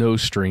copy with no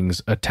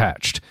strings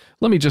attached.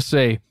 Let me just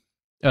say,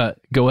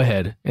 go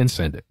ahead and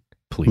send it,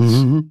 please.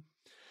 Mm-hmm.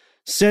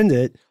 Send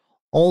it.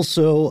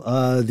 Also,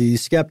 the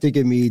skeptic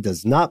in me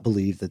does not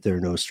believe that there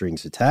are no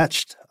strings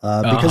attached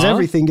because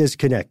everything is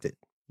connected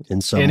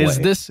in some way. And is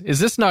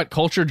this not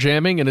culture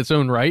jamming in its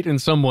own right in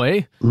some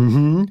way?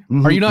 Mm-hmm.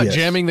 Mm-hmm. Are you not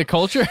jamming the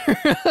culture?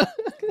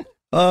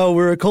 Oh,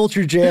 we're a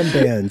culture jam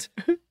band.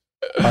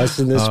 Us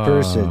and this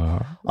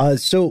person.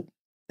 So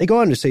they go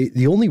on to say,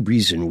 the only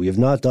reason we have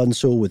not done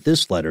so with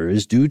this letter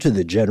is due to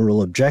the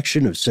general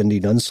objection of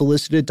sending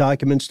unsolicited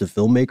documents to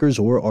filmmakers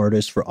or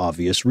artists for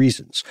obvious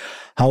reasons.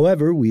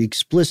 However, we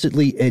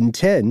explicitly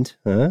intend,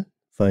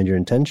 find your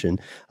intention,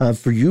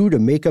 for you to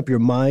make up your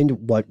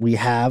mind what we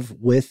have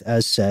with,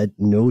 as said,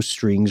 no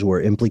strings or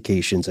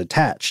implications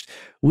attached.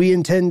 We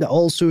intend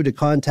also to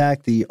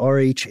contact the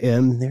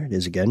RHM, there it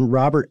is again,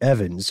 Robert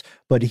Evans,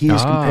 but he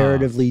is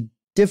comparatively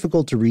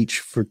difficult to reach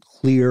for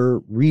clear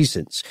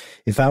reasons.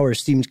 If our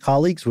esteemed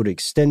colleagues would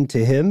extend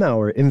to him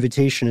our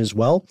invitation as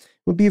well,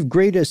 it would be of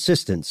great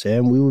assistance,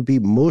 and we would be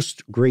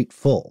most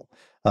grateful.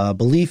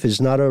 Belief is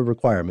not a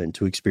requirement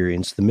to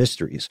experience the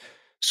mysteries.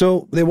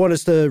 So they want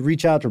us to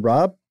reach out to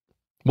Rob?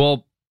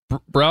 Well,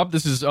 Rob,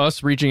 this is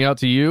us reaching out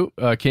to you.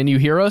 Can you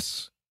hear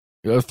us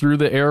through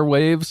the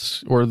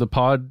airwaves or the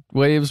pod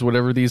waves,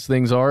 whatever these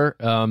things are?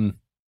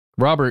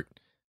 Robert,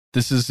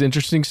 this is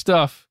interesting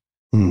stuff.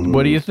 Mm-hmm.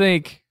 What do you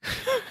think?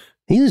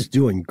 He is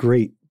doing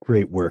great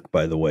work,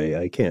 by the way.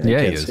 I can't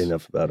say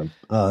enough about him.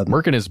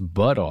 Working his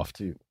butt off,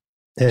 too.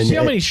 And, see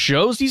how many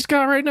shows he's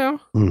got right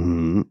now?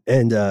 Mm-hmm.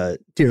 And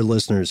dear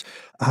listeners,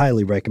 I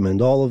highly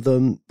recommend all of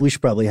them. We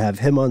should probably have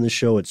him on the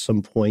show at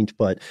some point.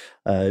 But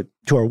to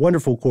our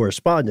wonderful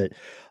correspondent,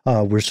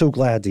 we're so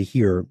glad to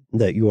hear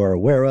that you are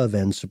aware of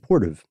and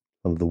supportive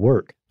of the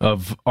work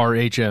of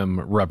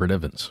RHM Robert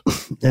Evans.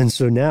 And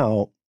so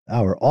now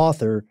our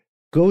author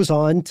goes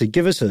on to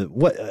give us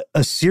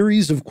a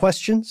series of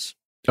questions?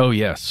 Oh,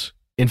 yes.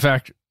 In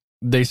fact,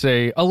 they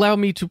say, allow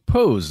me to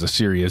pose a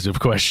series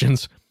of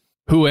questions.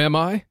 Who am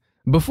I?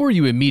 Before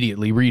you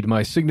immediately read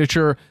my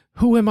signature,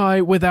 who am I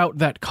without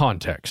that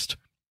context?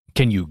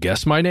 Can you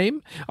guess my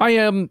name? I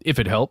am, if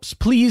it helps,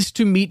 pleased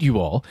to meet you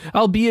all,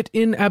 albeit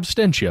in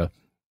absentia.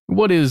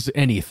 What is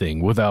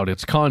anything without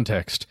its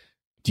context?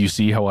 Do you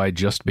see how I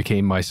just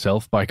became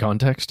myself by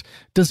context?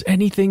 Does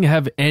anything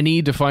have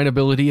any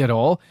definability at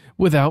all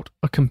without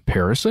a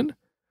comparison?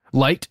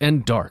 Light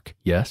and dark,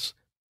 yes.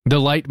 The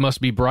light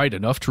must be bright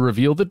enough to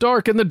reveal the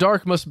dark, and the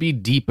dark must be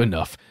deep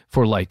enough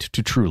for light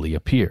to truly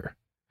appear.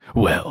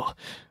 Well,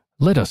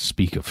 let us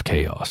speak of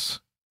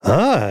chaos.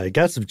 I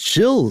got some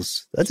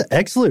chills. That's an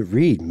excellent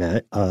read,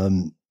 Matt.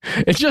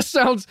 It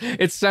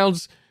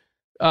sounds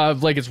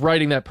like it's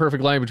writing that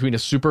perfect line between a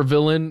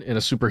supervillain and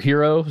a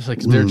superhero. It's like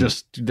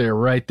they're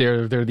right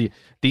there. They're the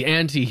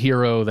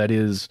anti-hero that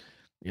is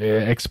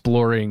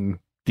exploring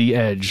the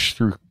edge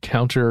through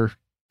counter.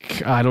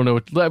 I don't know.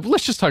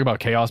 Let's just talk about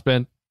chaos,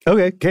 Ben.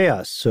 Okay,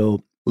 chaos.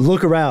 So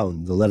look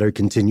around. The letter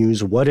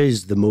continues. What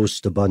is the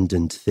most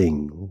abundant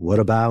thing? What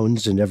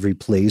abounds in every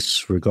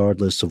place,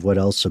 regardless of what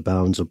else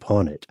abounds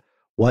upon it?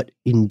 What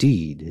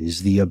indeed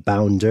is the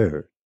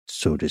abounder,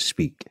 so to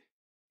speak?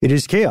 It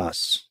is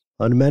chaos,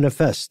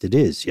 unmanifest it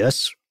is,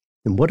 yes?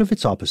 And what of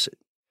its opposite?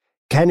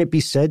 Can it be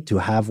said to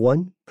have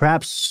one?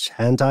 Perhaps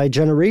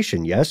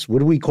anti-generation, yes?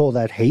 Would we call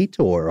that hate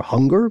or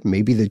hunger?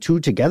 Maybe the two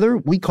together?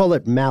 We call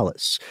it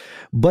malice.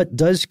 But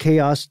does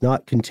chaos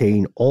not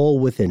contain all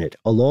within it,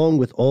 along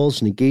with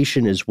all's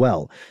negation as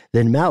well?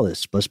 Then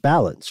malice must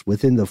balance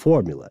within the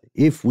formula,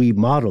 if we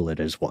model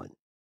it as one.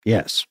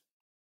 Yes.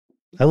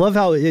 I love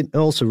how it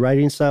also,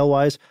 writing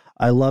style-wise,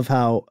 I love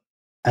how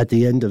at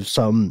the end of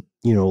some,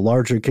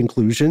 larger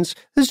conclusions,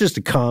 there's just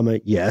a comma,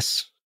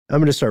 yes. I'm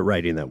going to start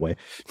writing that way.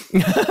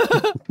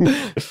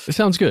 It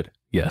sounds good.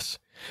 Yes.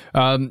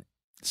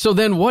 So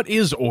then what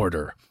is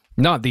order?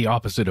 Not the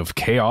opposite of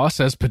chaos,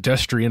 as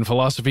pedestrian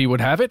philosophy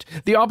would have it.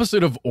 The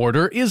opposite of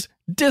order is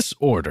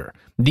disorder,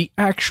 the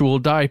actual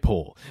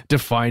dipole,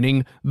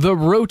 defining the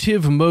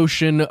rotive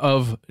motion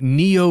of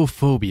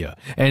neophobia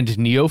and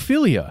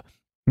neophilia.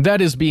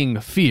 That is being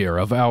fear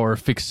of our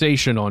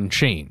fixation on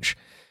change.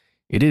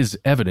 It is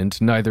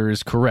evident neither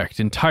is correct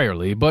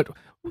entirely, but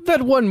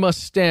that one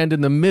must stand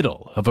in the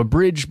middle of a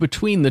bridge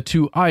between the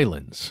two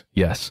islands,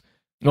 yes.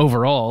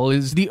 Overall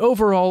is the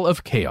overall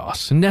of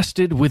chaos,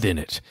 nested within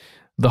it,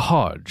 the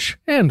hodge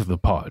and the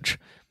podge,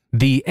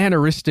 the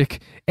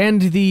anaristic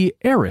and the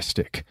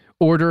aristic,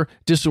 order,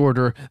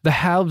 disorder, the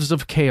halves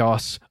of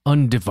chaos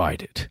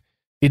undivided.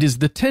 It is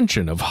the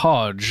tension of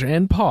hodge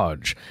and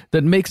podge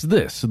that makes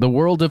this the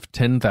world of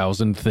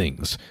 10,000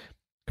 things.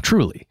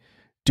 Truly,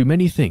 do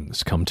many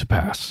things come to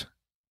pass?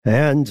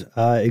 And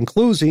in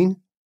closing,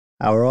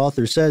 our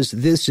author says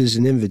this is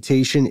an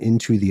invitation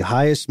into the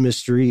highest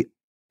mystery.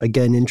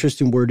 Again,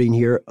 interesting wording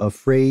here.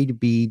 Afraid,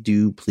 be,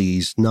 do,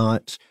 please,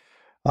 not.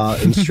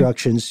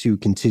 Instructions to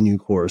continue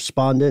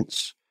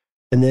correspondence.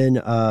 And then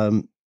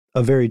a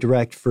very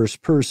direct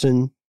first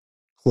person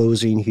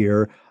closing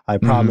here. I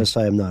promise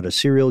I am not a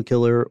serial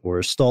killer or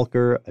a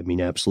stalker. I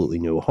mean absolutely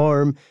no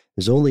harm.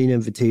 There's only an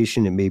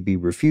invitation. It may be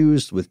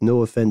refused with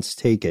no offense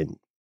taken.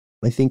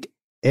 I think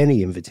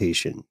any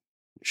invitation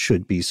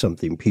should be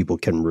something people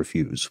can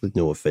refuse with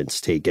no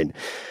offense taken.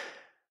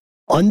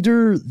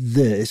 Under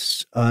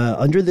this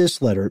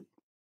letter,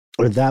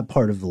 or that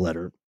part of the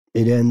letter,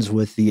 it ends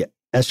with the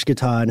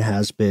eschaton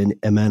has been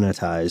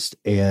emanatized.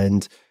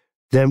 And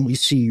then we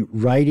see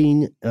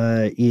writing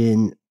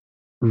in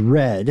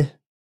red.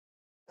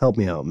 Help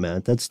me out,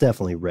 Matt. That's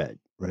definitely red,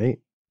 right?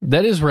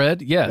 That is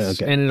red,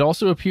 yes. Okay. And it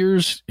also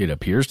appears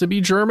to be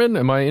German.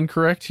 Am I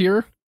incorrect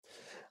here?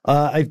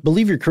 I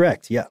believe you're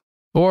correct, yeah.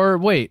 Or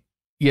wait.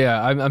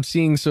 Yeah, I'm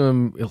seeing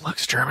some. It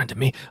looks German to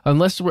me.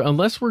 Unless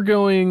we're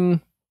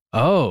going.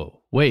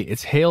 Oh, wait,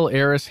 it's Hail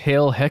Eris,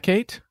 Hail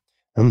Hecate.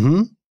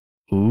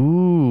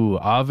 Ooh,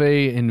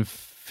 Ave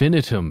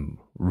Infinitum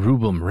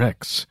Rubum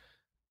Rex.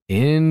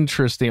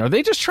 Interesting. Are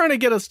they just trying to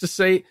get us to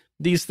say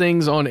these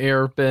things on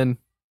air, Ben?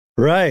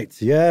 Right.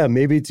 Yeah.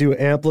 Maybe to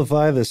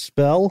amplify the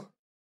spell.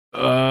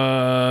 Uh-oh.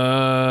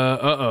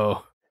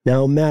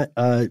 Now, Matt,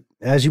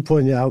 as you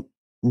pointed out,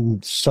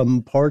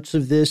 some parts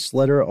of this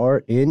letter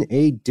are in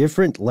a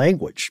different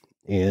language,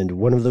 and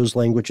one of those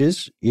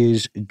languages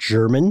is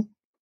German.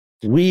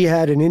 We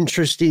had an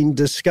interesting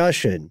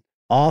discussion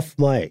off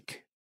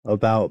mic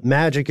about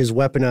magic as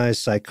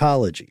weaponized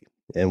psychology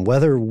and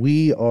whether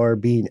we are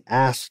being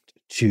asked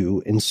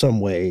to, in some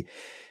way,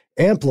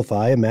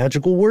 amplify a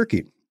magical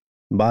working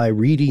by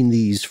reading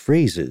these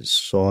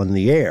phrases on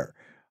the air.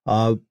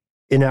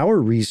 In our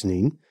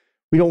reasoning,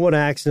 we don't want to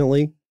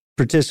accidentally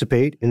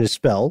participate in a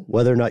spell,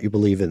 whether or not you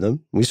believe in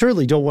them. We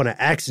certainly don't want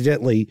to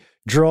accidentally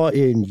draw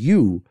in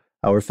you,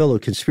 our fellow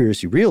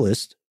conspiracy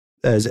realist,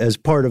 as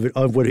part of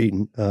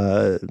outwitting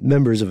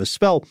members of a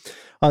spell.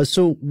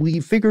 So we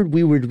figured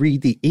we would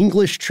read the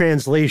English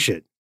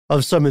translation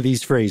of some of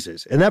these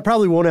phrases. And that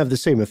probably won't have the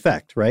same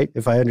effect, right?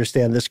 If I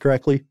understand this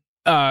correctly.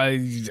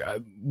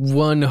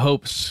 One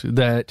hopes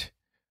that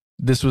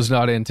this was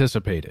not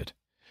anticipated.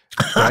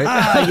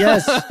 Right?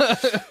 Yes.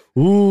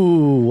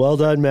 Ooh, well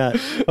done, Matt.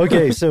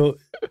 Okay, so,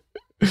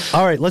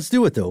 all right, let's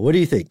do it, though. What do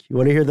you think? You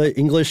want to hear the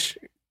English?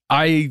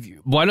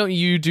 Why don't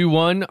you do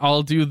one?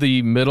 I'll do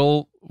the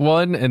middle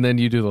one, and then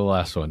you do the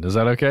last one. Is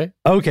that okay?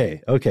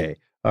 Okay.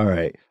 All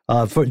right.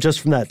 Just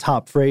from that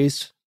top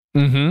phrase?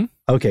 Mm-hmm.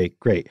 Okay,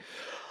 great.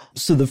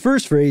 So the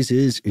first phrase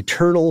is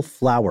eternal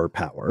flower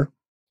power.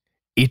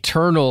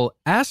 Eternal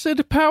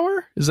acid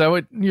power? Is that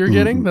what you're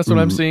getting? That's what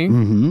I'm seeing?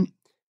 Mm-hmm.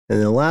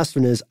 And the last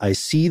one is, I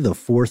see the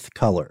fourth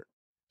color.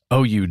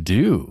 Oh, you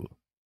do?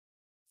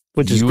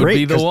 Which is you great.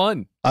 You would be the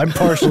one. I'm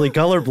partially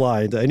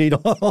colorblind. I need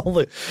all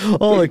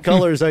the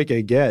colors I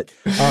can get.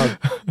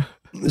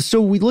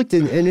 So we looked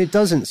in, and it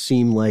doesn't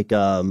seem like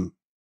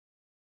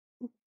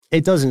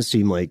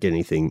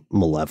anything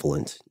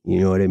malevolent. You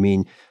know what I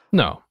mean?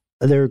 No.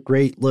 They're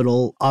great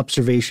little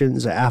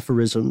observations,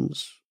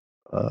 aphorisms,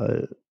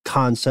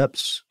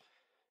 concepts.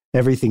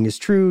 Everything is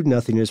true.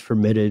 Nothing is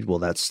permitted. Will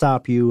that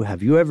stop you?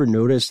 Have you ever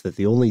noticed that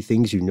the only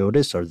things you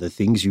notice are the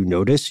things you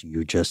notice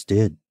you just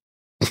did?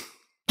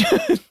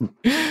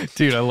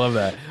 Dude, I love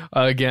that.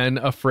 Again,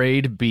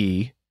 afraid,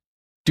 be,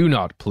 do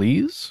not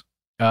please.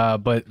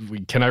 But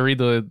can I read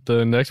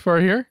the next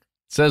part here?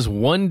 It says,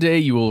 one day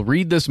you will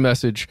read this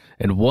message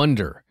and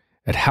wonder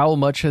at how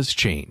much has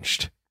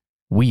changed.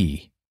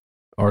 We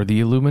are the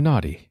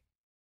Illuminati.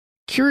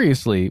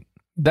 Curiously,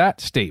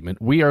 that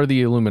statement, we are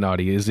the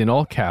Illuminati, is in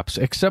all caps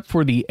except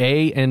for the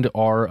A and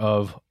R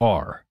of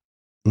R.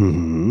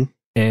 Mm-hmm.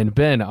 And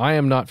Ben, I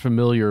am not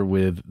familiar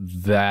with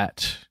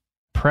that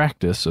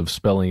practice of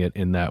spelling it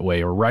in that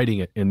way or writing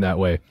it in that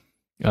way.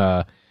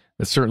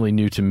 It's certainly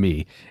new to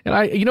me.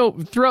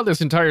 And throughout this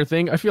entire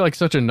thing, I feel like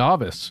such a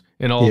novice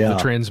in all of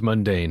the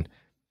transmundane.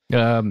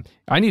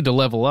 I need to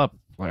level up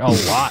like a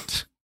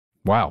lot.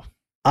 Wow.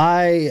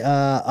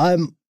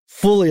 I'm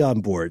fully on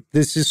board.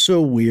 This is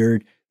so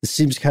weird. This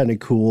seems kind of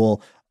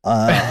cool.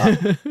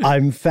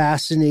 I'm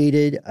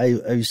fascinated.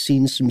 I've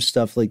seen some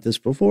stuff like this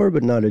before,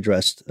 but not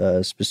addressed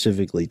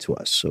specifically to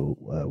us. So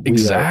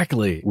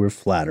we're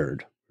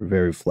flattered. We're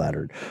very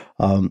flattered.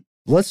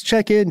 Let's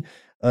check in.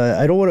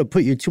 I don't want to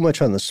put you too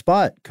much on the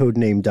spot,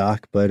 Codename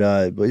Doc, but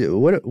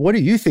what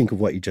do you think of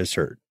what you just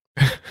heard?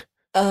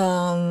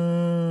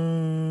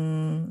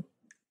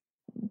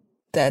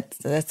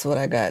 That's what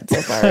I got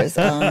so far.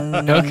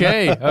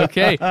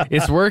 Okay,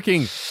 it's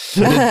working.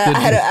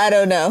 I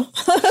don't know.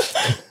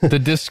 The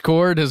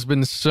discord has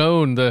been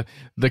sown. The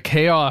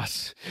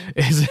chaos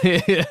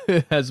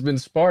has been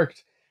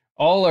sparked.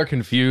 All are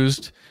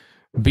confused.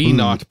 Be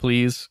not,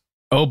 please.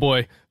 Oh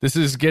boy, this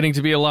is getting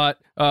to be a lot.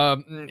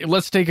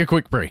 Let's take a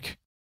quick break.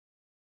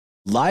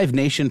 Live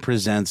Nation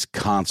presents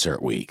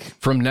Concert Week.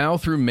 From now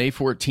through May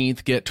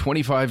 14th, get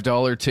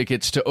 $25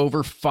 tickets to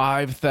over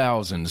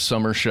 5,000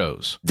 summer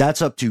shows.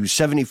 That's up to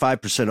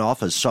 75%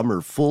 off a summer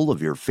full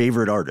of your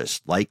favorite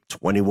artists, like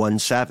 21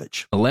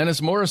 Savage,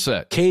 Alanis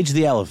Morissette, Cage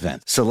the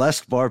Elephant,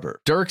 Celeste Barber,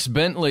 Dierks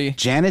Bentley,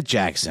 Janet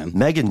Jackson,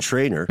 Meghan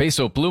Trainor,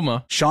 Peso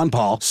Pluma, Sean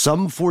Paul,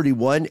 Sum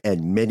 41,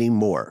 and many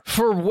more.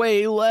 For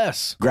way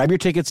less. Grab your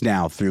tickets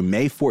now through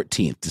May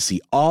 14th to see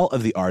all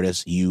of the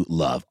artists you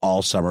love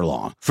all summer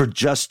long. For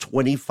just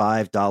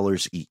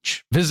 $25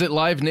 each. Visit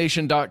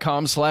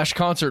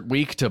livenation.com/concert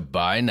week to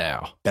buy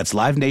now. That's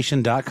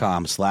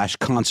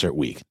livenation.com/concert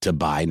week to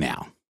buy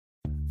now.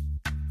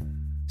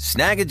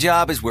 Snag a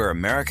Job is where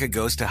America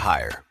goes to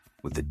hire,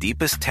 with the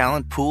deepest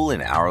talent pool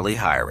in hourly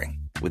hiring.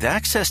 With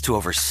access to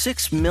over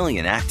 6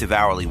 million active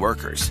hourly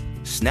workers,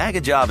 Snag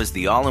a Job is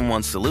the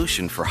all-in-one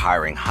solution for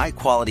hiring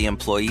high-quality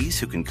employees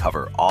who can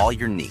cover all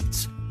your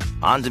needs.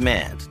 On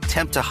demand,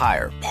 temp to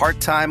hire,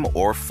 part-time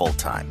or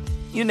full-time.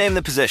 You name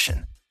the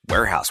position.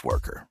 Warehouse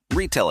worker,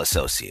 retail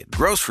associate,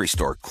 grocery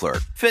store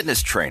clerk,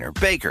 fitness trainer,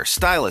 baker,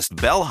 stylist,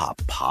 bellhop,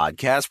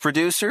 podcast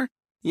producer?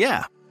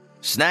 Yeah,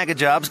 Snag a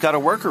Job's got a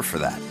worker for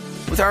that.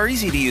 With our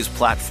easy-to-use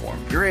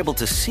platform, you're able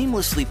to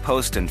seamlessly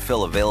post and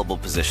fill available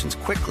positions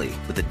quickly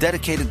with a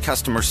dedicated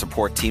customer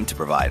support team to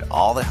provide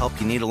all the help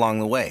you need along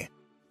the way.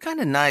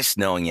 Kinda nice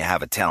knowing you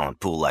have a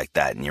talent pool like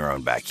that in your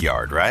own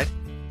backyard, right?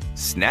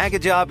 Snag a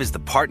Job is the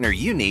partner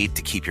you need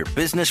to keep your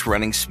business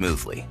running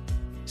smoothly.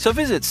 So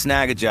visit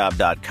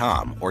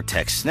snagajob.com or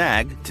text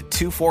snag to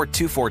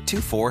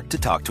 242424 to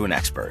talk to an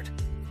expert.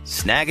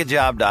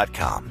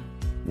 Snagajob.com,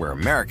 where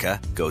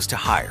America goes to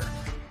hire.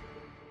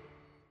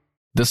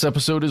 This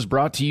episode is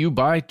brought to you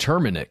by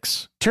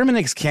Terminix.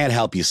 Terminix can't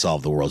help you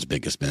solve the world's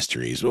biggest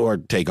mysteries or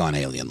take on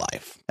alien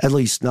life. At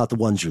least not the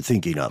ones you're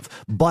thinking of.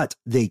 But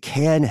they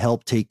can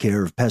help take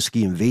care of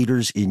pesky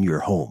invaders in your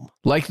home.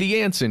 Like the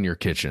ants in your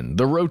kitchen,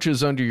 the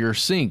roaches under your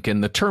sink,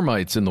 and the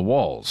termites in the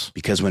walls.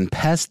 Because when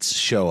pests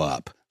show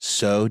up,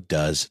 so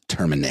does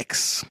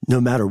Terminix. No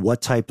matter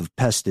what type of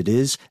pest it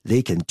is,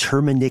 they can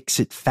Terminix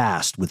it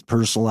fast with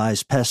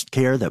personalized pest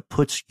care that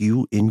puts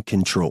you in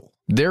control.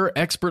 Their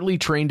expertly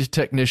trained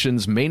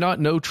technicians may not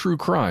know true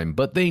crime,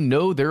 but they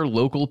know their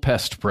local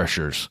pest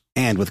pressures.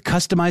 And with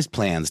customized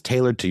plans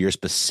tailored to your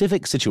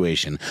specific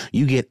situation,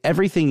 you get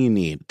everything you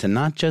need to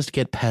not just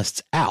get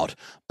pests out,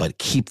 but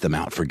keep them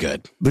out for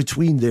good.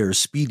 Between their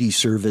speedy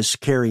service,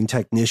 caring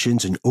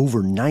technicians, and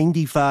over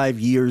 95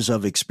 years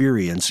of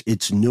experience,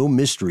 it's no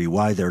mystery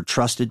why they're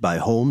trusted by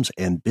homes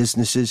and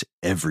businesses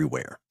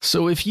everywhere.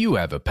 So if you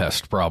have a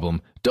pest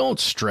problem, don't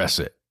stress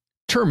it.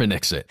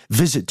 Terminix it.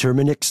 Visit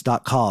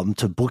Terminix.com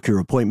to book your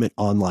appointment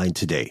online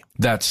today.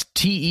 That's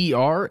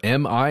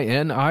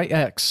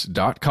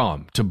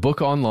TERMINIX.com to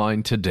book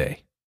online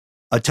today.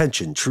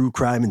 Attention, true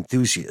crime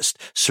enthusiast.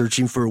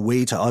 Searching for a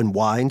way to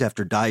unwind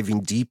after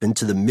diving deep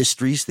into the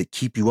mysteries that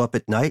keep you up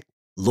at night?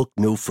 Look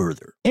no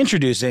further.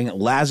 Introducing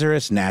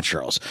Lazarus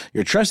Naturals,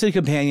 your trusted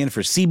companion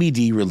for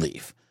CBD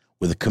relief.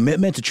 With a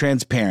commitment to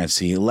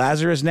transparency,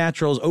 Lazarus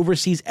Naturals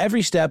oversees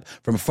every step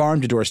from farm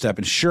to doorstep,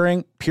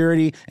 ensuring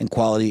purity and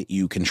quality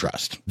you can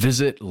trust.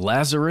 Visit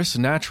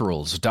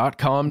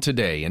LazarusNaturals.com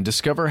today and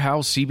discover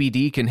how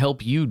CBD can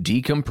help you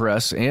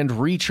decompress and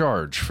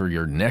recharge for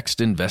your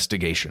next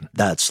investigation.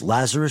 That's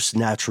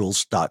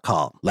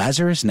LazarusNaturals.com.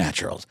 Lazarus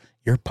Naturals,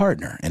 your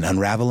partner in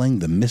unraveling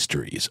the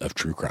mysteries of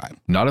true crime.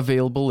 Not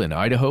available in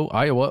Idaho,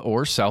 Iowa,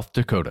 or South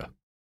Dakota.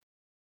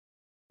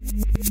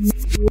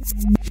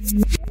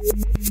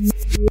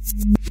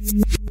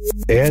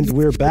 And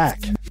we're back.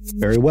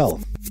 Very well.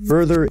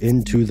 Further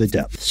into the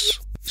depths.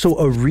 So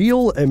a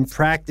real and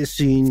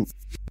practicing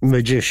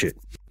magician.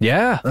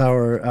 Yeah.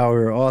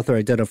 Our author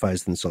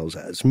identifies themselves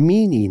as,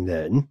 meaning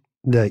then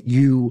that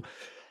you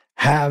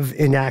have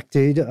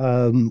enacted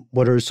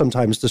what are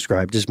sometimes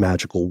described as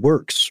magical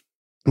works.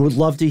 Would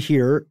love to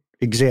hear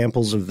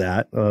examples of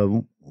that.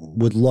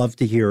 Would love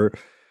to hear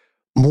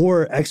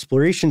more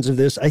explorations of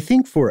this. I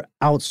think for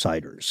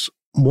outsiders,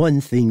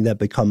 one thing that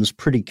becomes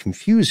pretty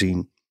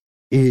confusing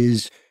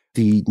is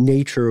the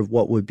nature of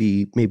what would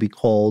be maybe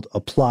called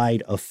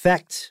applied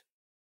effect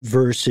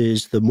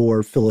versus the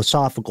more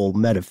philosophical,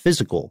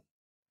 metaphysical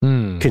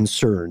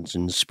concerns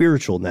and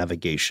spiritual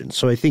navigation.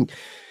 So I think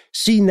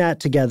seeing that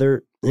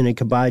together in a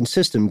combined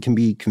system can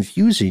be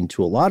confusing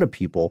to a lot of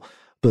people.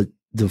 But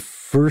the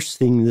first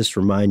thing this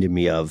reminded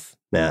me of,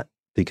 Matt,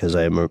 because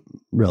I am a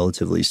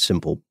relatively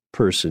simple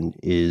person,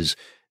 is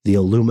the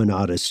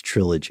Illuminatus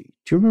trilogy.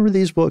 Do you remember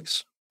these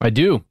books? I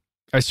do.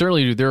 I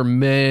certainly do. There are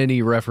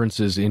many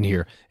references in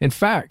here. In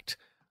fact,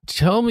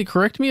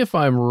 correct me if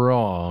I'm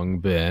wrong,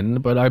 Ben,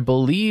 but I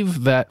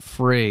believe that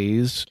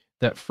phrase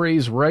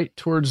right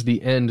towards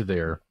the end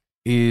there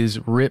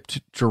is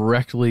ripped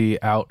directly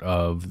out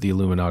of the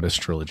Illuminatus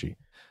trilogy.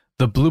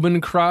 The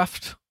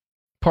Blumenkraft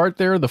part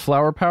there, the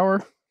flower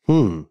power,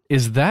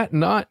 is that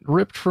not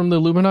ripped from the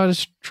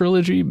Illuminatus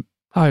trilogy?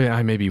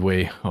 I may be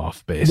way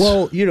off base.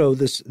 Well,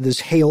 this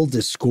Hail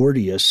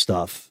Discordia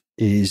stuff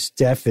is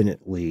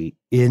definitely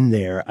in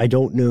there. I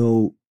don't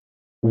know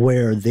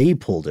where they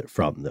pulled it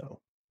from,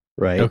 though.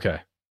 Right? Okay.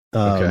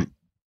 Okay.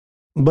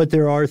 But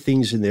there are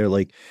things in there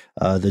like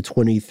the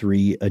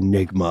 23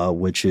 Enigma,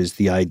 which is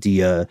the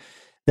idea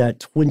that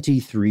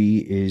 23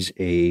 is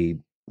a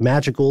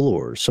magical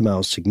or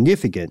somehow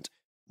significant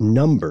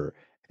number.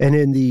 And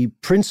in the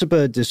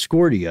Principia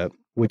Discordia,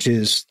 which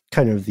is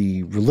kind of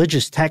the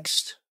religious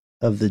text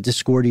of the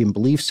Discordian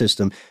belief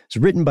system, it's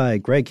written by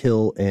Greg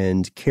Hill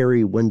and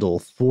Carrie Wendell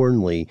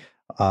Thornley.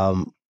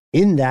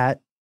 In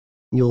that,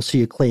 you'll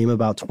see a claim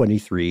about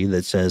 23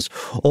 that says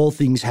all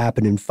things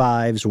happen in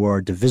fives or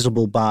are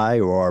divisible by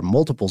or are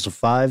multiples of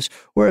fives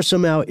or are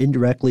somehow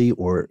indirectly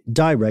or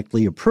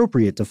directly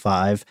appropriate to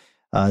five.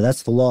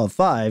 That's the law of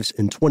fives,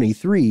 and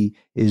 23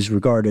 is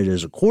regarded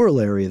as a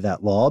corollary of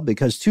that law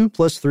because 2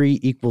 + 3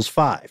 =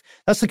 5.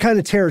 That's the kind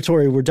of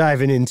territory we're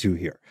diving into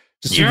here.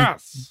 Just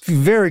yes. To be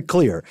very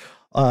clear.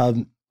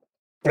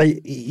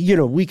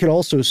 We could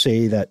also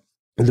say that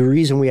the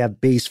reason we have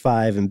base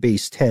 5 and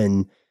base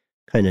 10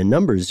 kind of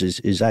numbers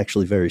is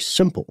actually very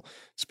simple.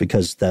 It's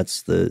because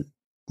that's the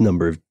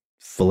number of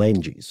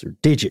phalanges or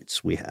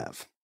digits we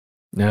have.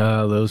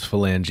 Those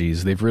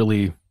phalanges, they've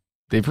really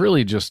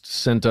just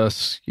sent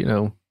us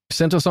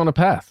on a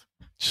path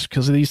just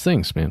because of these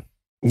things, man.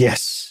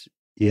 Yes.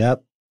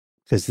 Yep.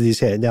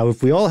 Because now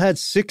if we all had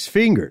 6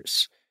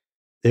 fingers,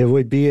 it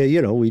would be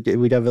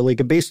we'd have like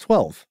a base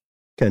 12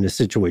 kind of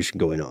situation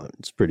going on.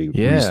 It's pretty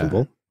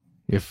reasonable.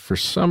 If for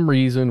some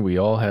reason we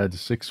all had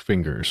 6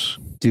 fingers.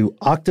 Do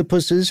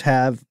octopuses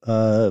have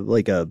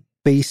like a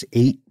base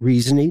 8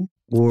 reasoning?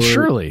 Or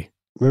surely.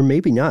 Or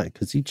maybe not,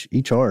 because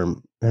each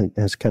arm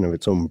has kind of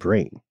its own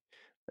brain.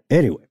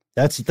 Anyway,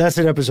 that's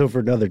an episode for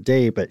another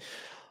day. But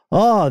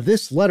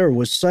this letter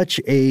was such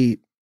a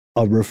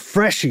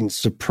refreshing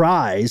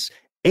surprise.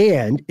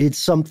 And it's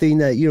something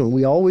that,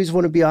 we always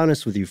want to be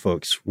honest with you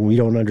folks when we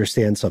don't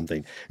understand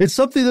something. It's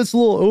something that's a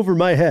little over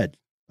my head.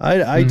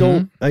 I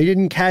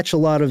didn't catch a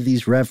lot of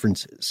these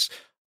references,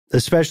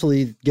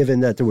 especially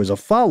given that there was a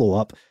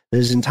follow-up that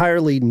is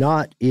entirely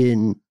not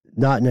in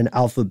an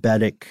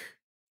alphabetic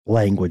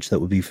language that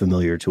would be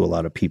familiar to a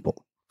lot of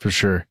people. For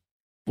sure.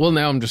 Well,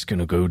 now I'm just going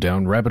to go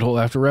down rabbit hole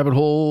after rabbit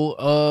hole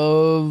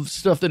of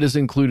stuff that is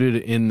included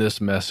in this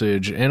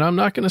message, and I'm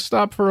not going to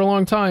stop for a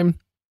long time.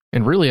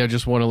 And really, I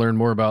just want to learn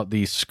more about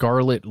the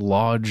Scarlet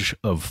Lodge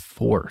of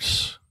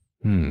Force.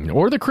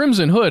 Or the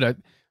Crimson Hood. I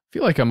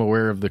feel like I'm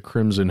aware of the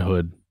Crimson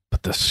Hood.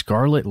 But the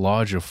Scarlet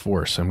Lodge of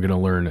Force, I'm going to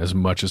learn as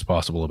much as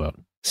possible about.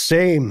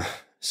 Same,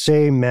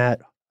 Matt.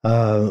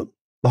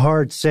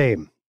 Hard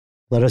same.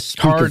 Let us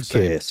speak of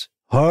case.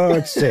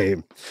 Hard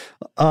same.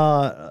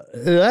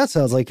 That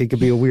sounds like it could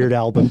be a weird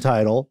album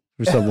title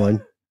for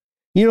someone.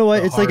 You know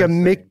what? It's like a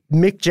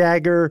Mick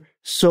Jagger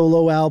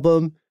solo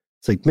album.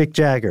 It's like Mick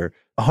Jagger,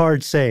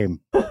 hard same.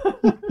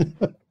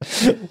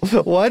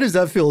 Why does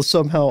that feel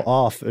somehow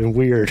off and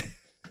weird?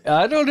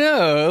 I don't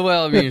know.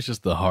 Well, I mean, it's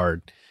just the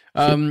hard.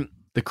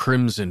 The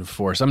Crimson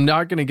Force. I'm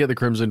not going to get the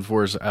Crimson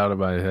Force out of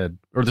my head.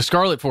 Or the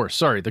Scarlet Force.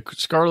 Sorry, the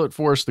Scarlet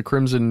Force, the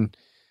Crimson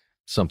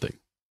something.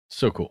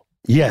 So cool.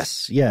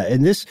 Yes, yeah.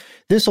 And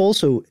this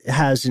also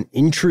has an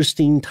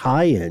interesting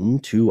tie-in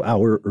to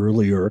our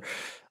earlier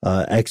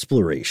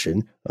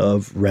exploration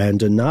of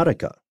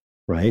Randonautica,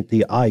 right?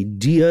 The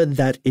idea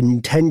that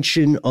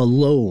intention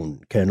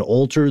alone can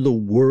alter the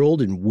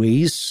world in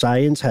ways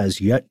science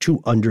has yet to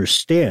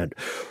understand.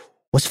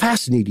 What's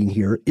fascinating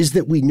here is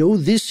that we know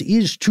this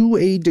is to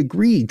a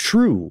degree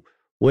true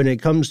when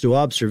it comes to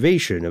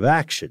observation of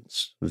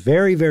actions.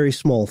 Very, very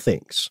small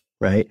things,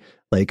 right?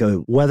 Like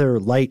whether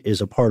light is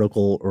a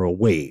particle or a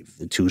wave,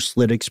 the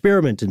two-slit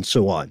experiment, and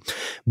so on.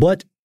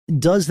 But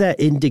does that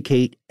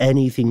indicate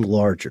anything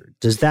larger?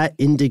 Does that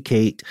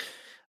indicate,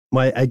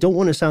 I don't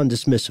want to sound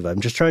dismissive,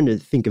 I'm just trying to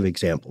think of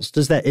examples.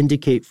 Does that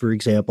indicate, for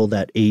example,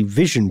 that a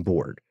vision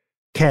board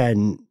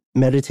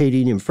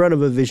meditating in front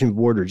of a vision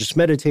board or just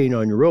meditating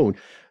on your own,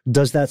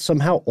 does that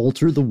somehow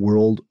alter the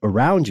world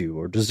around you?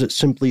 Or does it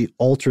simply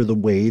alter the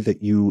way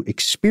that you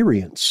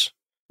experience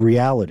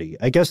reality?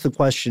 I guess the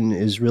question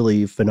is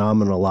really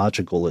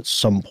phenomenological at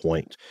some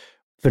point.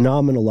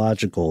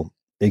 Phenomenological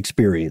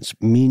experience,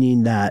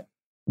 meaning that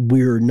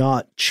we're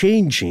not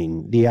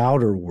changing the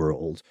outer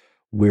world,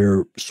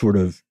 we're sort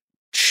of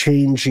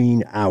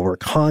changing our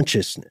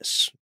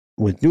consciousness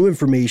with new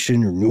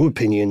information or new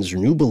opinions or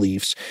new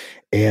beliefs,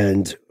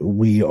 and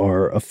we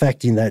are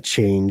affecting that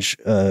change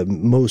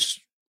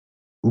most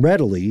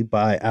readily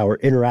by our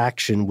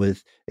interaction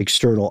with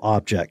external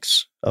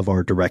objects of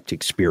our direct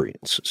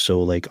experience. So,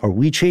 like, are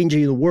we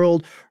changing the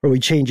world, or are we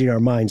changing our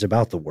minds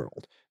about the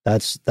world?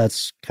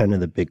 That's kind of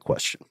the big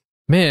question.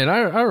 Man,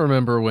 I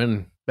remember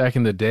when back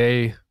in the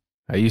day,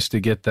 I used to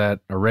get that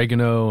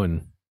oregano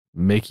and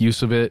make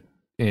use of it,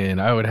 and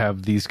I would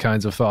have these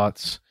kinds of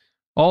thoughts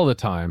all the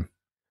time.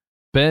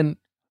 Ben,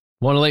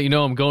 want to let you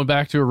know I'm going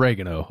back to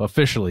oregano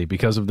officially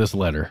because of this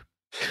letter.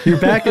 You're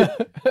back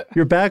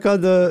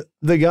on the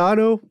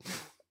Gano?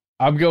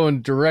 I'm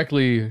going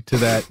directly to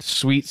that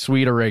sweet,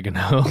 sweet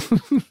oregano.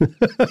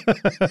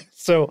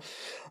 So,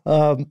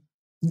 so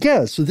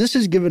this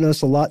has given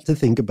us a lot to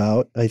think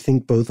about. I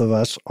think both of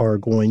us are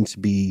going to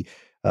be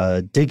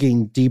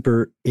digging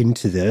deeper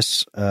into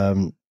this.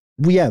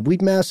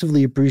 We'd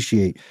massively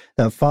appreciate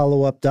that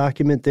follow-up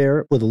document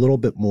there with a little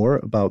bit more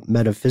about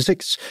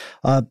metaphysics,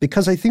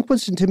 because I think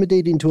what's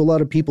intimidating to a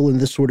lot of people in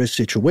this sort of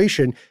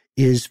situation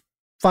is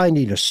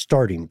finding a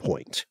starting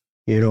point.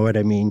 You know what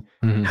I mean?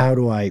 Mm-hmm. How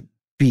do I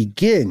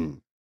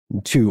begin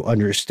to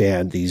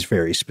understand these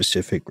very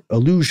specific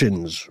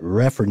allusions,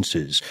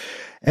 references,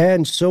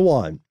 and so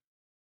on?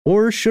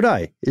 Or should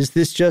I? Is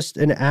this just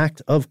an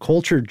act of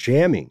culture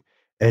jamming?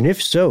 And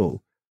if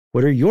so,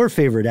 what are your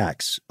favorite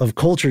acts of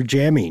culture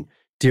jamming,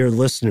 dear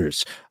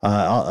listeners?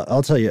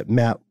 I'll tell you,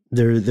 Matt,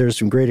 there's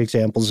some great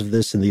examples of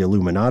this in the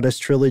Illuminatus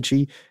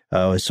trilogy.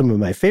 Some of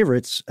my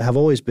favorites have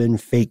always been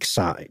fake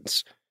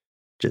signs.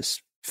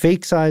 Just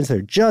fake signs that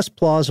are just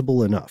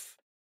plausible enough.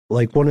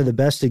 Like one of the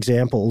best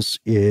examples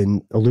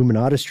in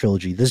Illuminatus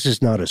trilogy, this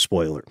is not a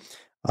spoiler.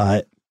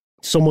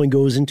 Someone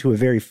goes into a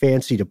very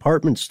fancy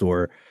department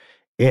store,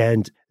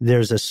 and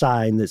there's a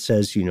sign that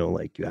says, you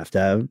have to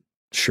have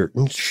shirt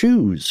and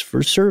shoes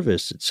for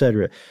service,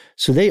 etc.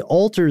 So they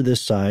alter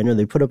this sign, or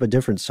they put up a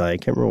different sign. I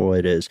can't remember what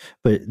it is,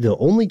 but the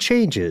only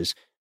change is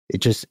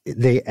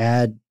they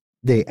added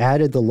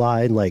the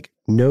line like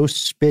no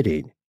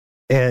spitting,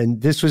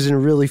 and this was in a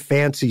really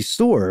fancy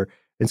store,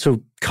 and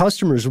so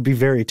customers would be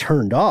very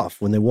turned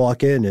off when they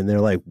walk in and they're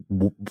like,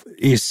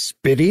 "Is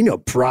spitting a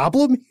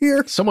problem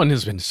here? Someone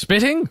has been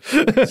spitting,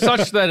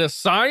 such that a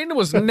sign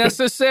was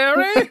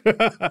necessary."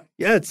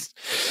 Yes.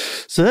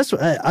 So that's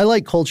what I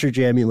like culture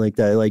jamming like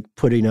that. I like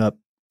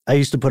I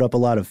used to put up a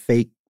lot of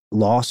fake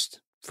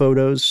lost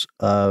photos,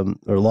 or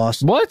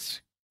lost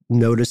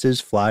notices,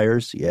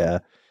 flyers. Yeah.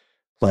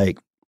 Like,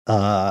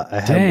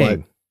 I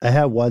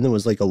had one that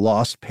was like a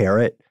lost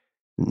parrot,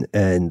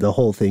 and the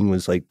whole thing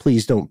was like,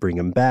 please don't bring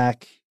him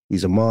back.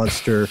 He's a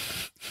monster.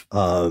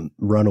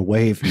 Run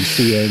away if you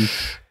see him.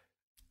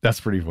 That's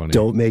pretty funny.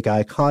 Don't make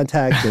eye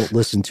contact. Don't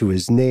listen to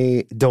his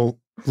name. Don't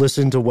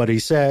listen to what he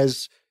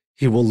says.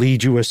 He will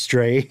lead you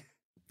astray.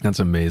 That's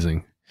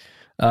amazing.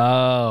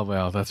 Oh,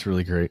 wow. That's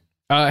really great.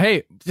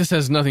 Hey, this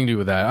has nothing to do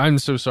with that. I'm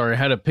so sorry. I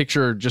had a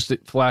picture just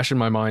flash in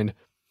my mind.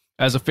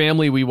 As a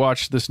family, we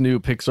watched this new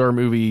Pixar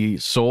movie,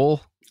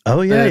 Soul.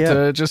 Oh, yeah,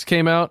 that just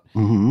came out.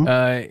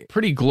 Mm-hmm.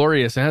 Pretty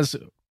glorious.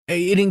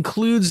 It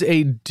includes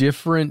a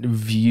different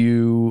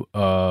view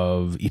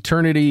of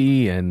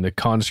eternity and the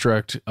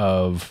construct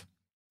of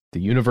the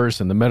universe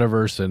and the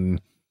metaverse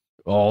and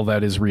all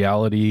that is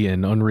reality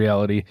and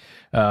unreality.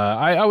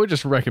 I would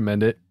just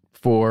recommend it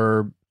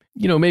for,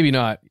 maybe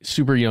not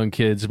super young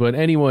kids, but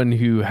anyone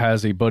who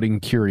has a budding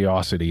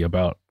curiosity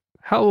about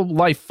how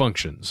life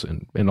functions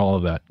and all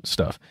of that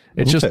stuff.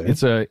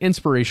 It's an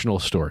inspirational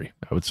story,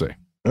 I would say.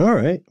 All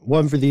right.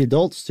 One for the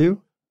adults too?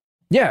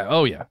 Yeah.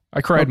 Oh, yeah. I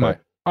cried my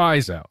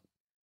eyes out.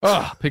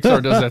 Oh,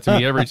 Pixar does that to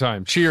me every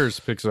time. Cheers,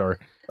 Pixar.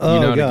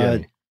 Oh,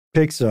 God.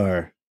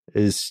 Pixar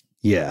is,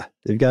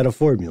 they've got a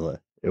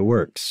formula. It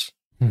works.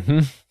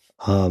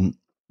 Mm-hmm.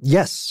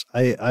 Yes,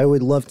 I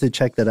would love to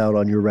check that out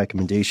on your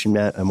recommendation,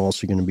 Matt. I'm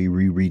also going to be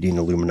rereading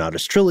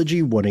Illuminatus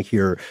trilogy. Want to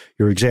hear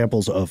your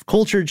examples of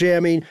culture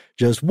jamming.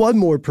 Just one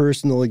more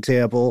personal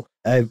example.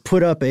 I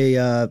put up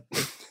I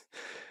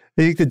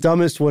think the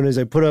dumbest one is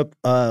I put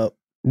up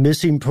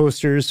missing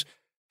posters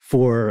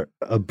for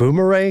a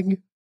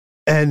boomerang,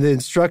 and the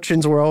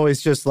instructions were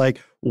always just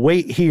like,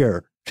 wait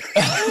here.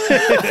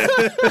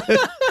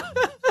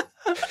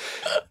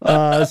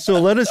 So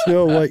let us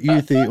know what you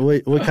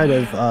think, what kind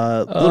of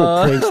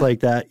little pranks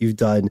like that you've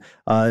done.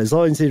 As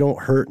long as they don't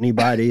hurt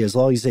anybody, as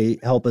long as they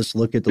help us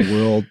look at the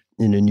world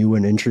in a new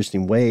and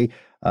interesting way,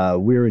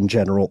 we're in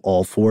general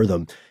all for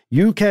them.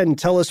 You can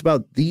tell us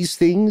about these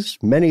things,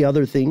 many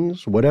other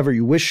things, whatever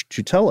you wish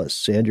to tell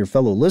us and your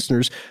fellow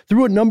listeners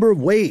through a number of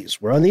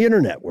ways. We're on the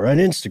internet, we're on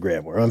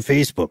Instagram, we're on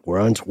Facebook, we're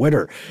on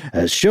Twitter,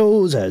 as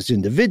shows, as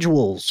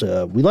individuals.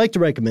 We like to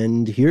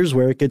recommend, here's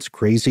where it gets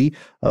crazy,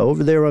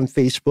 over there on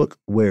Facebook,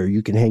 where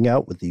you can hang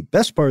out with the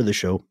best part of the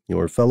show,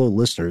 your fellow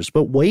listeners.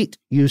 But wait,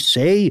 you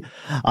say,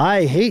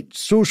 I hate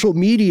social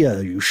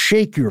media. You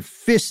shake your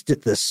fist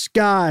at the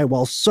sky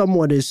while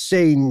someone is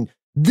saying,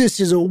 this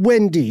is a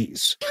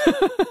Wendy's.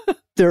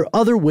 There are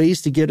other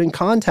ways to get in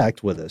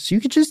contact with us.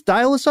 You can just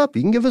dial us up.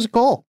 You can give us a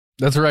call.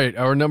 That's right.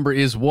 Our number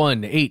is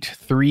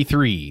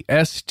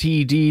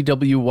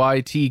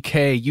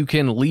 1-833-STDWYTK. You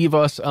can leave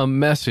us a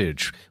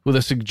message with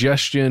a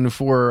suggestion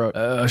for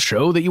a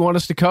show that you want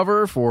us to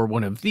cover, for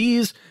one of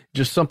these,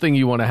 just something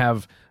you want to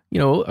have,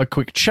 a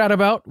quick chat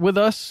about with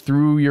us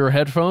through your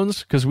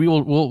headphones, because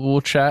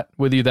we'll chat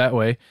with you that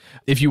way.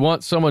 If you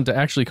want someone to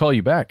actually call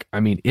you back,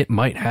 it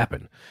might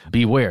happen.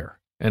 Beware.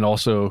 And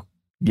also,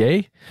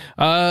 yay.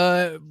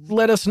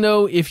 Let us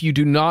know if you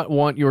do not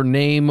want your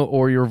name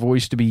or your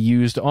voice to be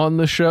used on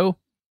the show.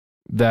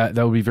 That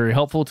would be very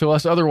helpful to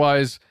us.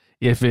 Otherwise,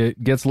 if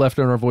it gets left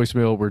on our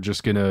voicemail, we're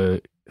just going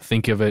to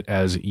think of it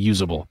as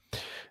usable.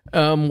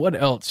 What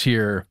else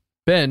here?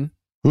 Ben,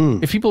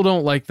 if people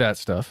don't like that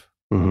stuff,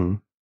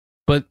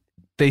 but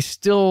they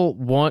still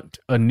want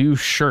a new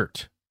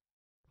shirt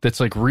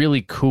that's like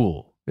really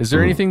cool, is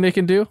there anything they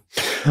can do?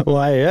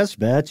 Why, yes,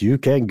 Matt, you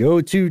can go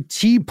to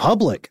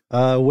TeePublic,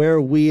 where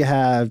we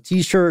have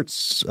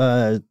T-shirts,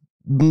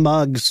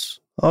 mugs,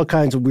 all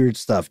kinds of weird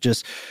stuff.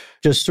 Just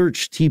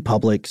search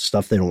TeePublic,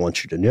 stuff they don't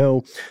want you to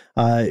know.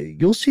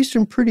 You'll see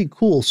some pretty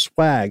cool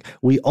swag.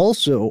 We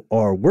also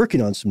are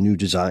working on some new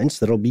designs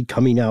that'll be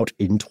coming out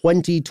in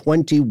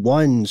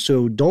 2021.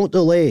 So don't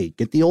delay.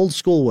 Get the old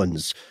school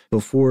ones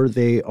before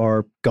they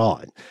are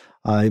gone.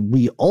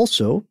 We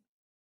also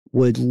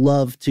would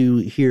love to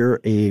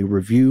hear a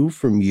review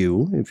from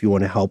you if you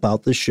want to help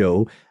out the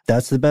show.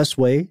 That's the best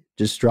way.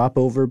 Just drop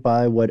over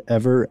by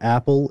whatever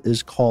Apple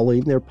is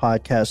calling their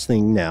podcast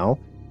thing now.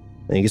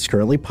 I think it's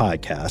currently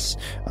podcasts.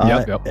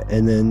 Yep.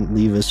 And then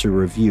leave us a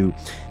review.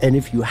 And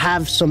if you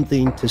have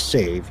something to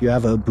say, if you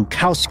have a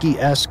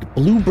Bukowski-esque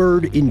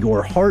bluebird in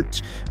your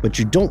heart, but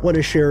you don't want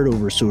to share it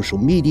over social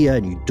media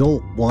and you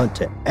don't want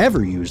to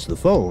ever use the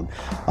phone,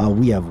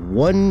 we have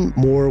one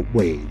more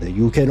way that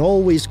you can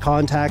always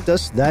contact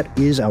us. That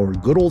is our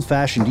good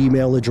old-fashioned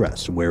email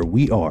address, where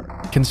we are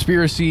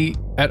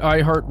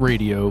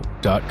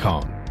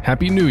conspiracy@iheartradio.com.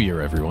 Happy New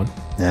Year, everyone.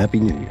 Happy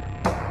New Year.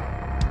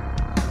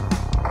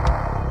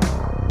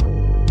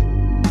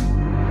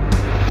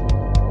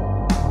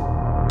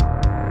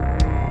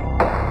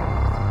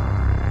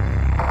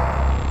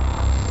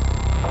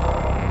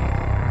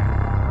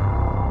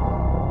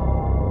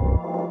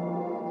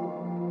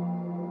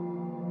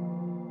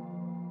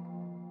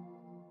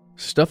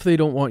 Stuff They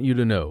Don't Want You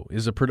to Know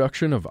is a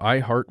production of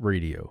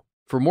iHeartRadio.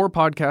 For more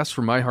podcasts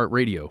from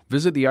iHeartRadio,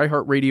 visit the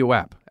iHeartRadio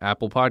app,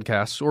 Apple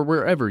Podcasts, or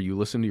wherever you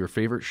listen to your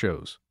favorite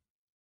shows.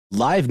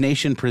 Live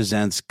Nation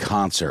presents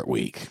Concert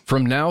Week.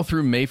 From now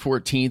through May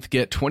 14th,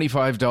 get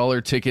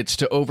 $25 tickets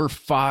to over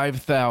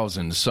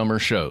 5,000 summer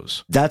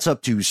shows. That's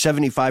up to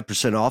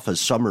 75% off a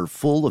summer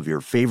full of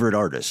your favorite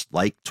artists,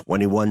 like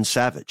 21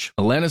 Savage,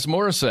 Alanis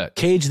Morissette,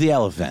 Cage the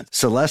Elephant,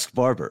 Celeste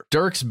Barber,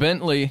 Dierks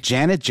Bentley,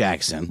 Janet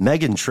Jackson,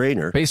 Meghan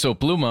Trainor, Peso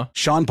Pluma,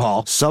 Sean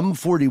Paul, Sum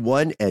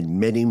 41, and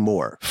many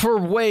more. For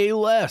way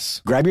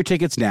less. Grab your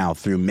tickets now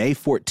through May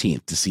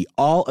 14th to see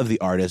all of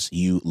the artists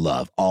you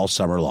love all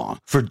summer long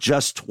for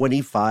just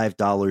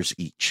 $25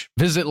 each.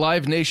 Visit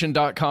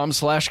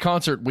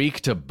livenation.com/Concert Week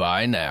to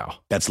buy now.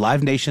 That's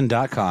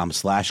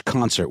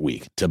livenation.com/Concert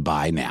Week to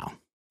buy now.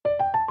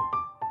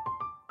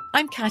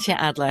 I'm Katya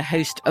Adler,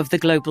 host of The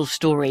Global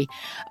Story.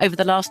 Over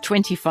the last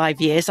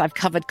 25 years, I've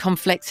covered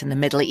conflicts in the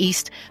Middle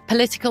East,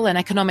 political and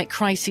economic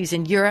crises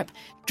in Europe,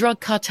 drug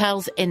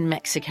cartels in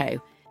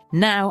Mexico.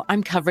 Now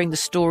I'm covering the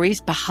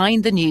stories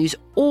behind the news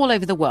all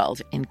over the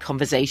world in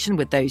conversation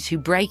with those who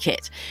break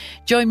it.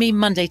 Join me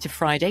Monday to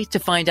Friday to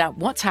find out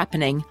what's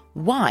happening,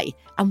 why,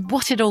 and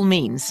what it all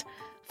means.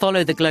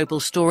 Follow The Global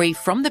Story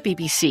from the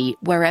BBC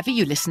wherever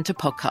you listen to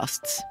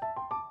podcasts.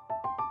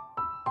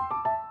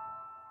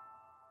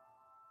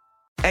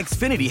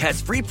 Xfinity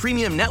has free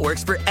premium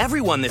networks for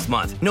everyone this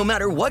month, no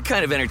matter what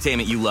kind of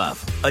entertainment you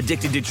love.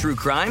 Addicted to true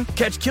crime?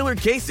 Catch killer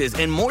cases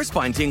and more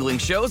spine-tingling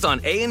shows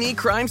on A&E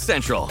Crime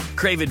Central.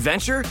 Crave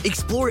adventure?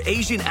 Explore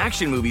Asian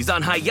action movies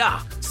on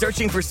Hi-YAH.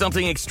 Searching for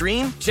something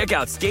extreme? Check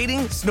out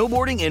skating,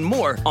 snowboarding, and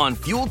more on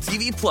Fuel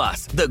TV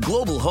Plus, the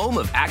global home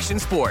of action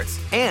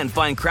sports. And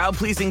find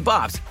crowd-pleasing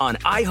bops on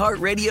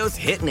iHeartRadio's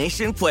Hit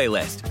Nation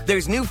playlist.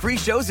 There's new free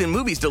shows and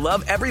movies to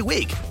love every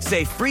week.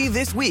 Say free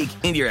this week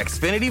in your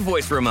Xfinity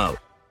voice remote.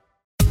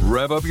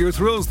 Rev up your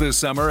thrills this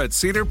summer at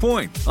Cedar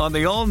Point on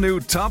the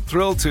all-new Top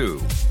Thrill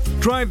 2.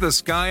 Drive the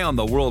sky on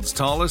the world's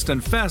tallest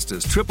and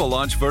fastest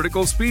triple-launch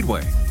vertical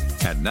speedway.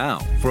 And now,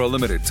 for a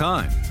limited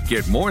time,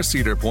 get more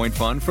Cedar Point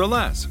fun for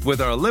less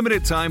with our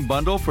limited-time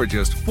bundle for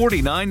just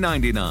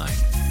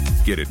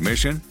 $49.99. Get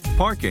admission,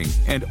 parking,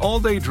 and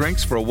all-day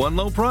drinks for one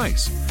low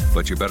price.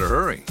 But you better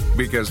hurry,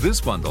 because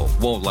this bundle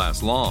won't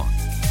last long.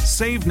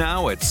 Save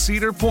now at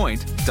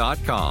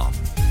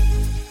cedarpoint.com.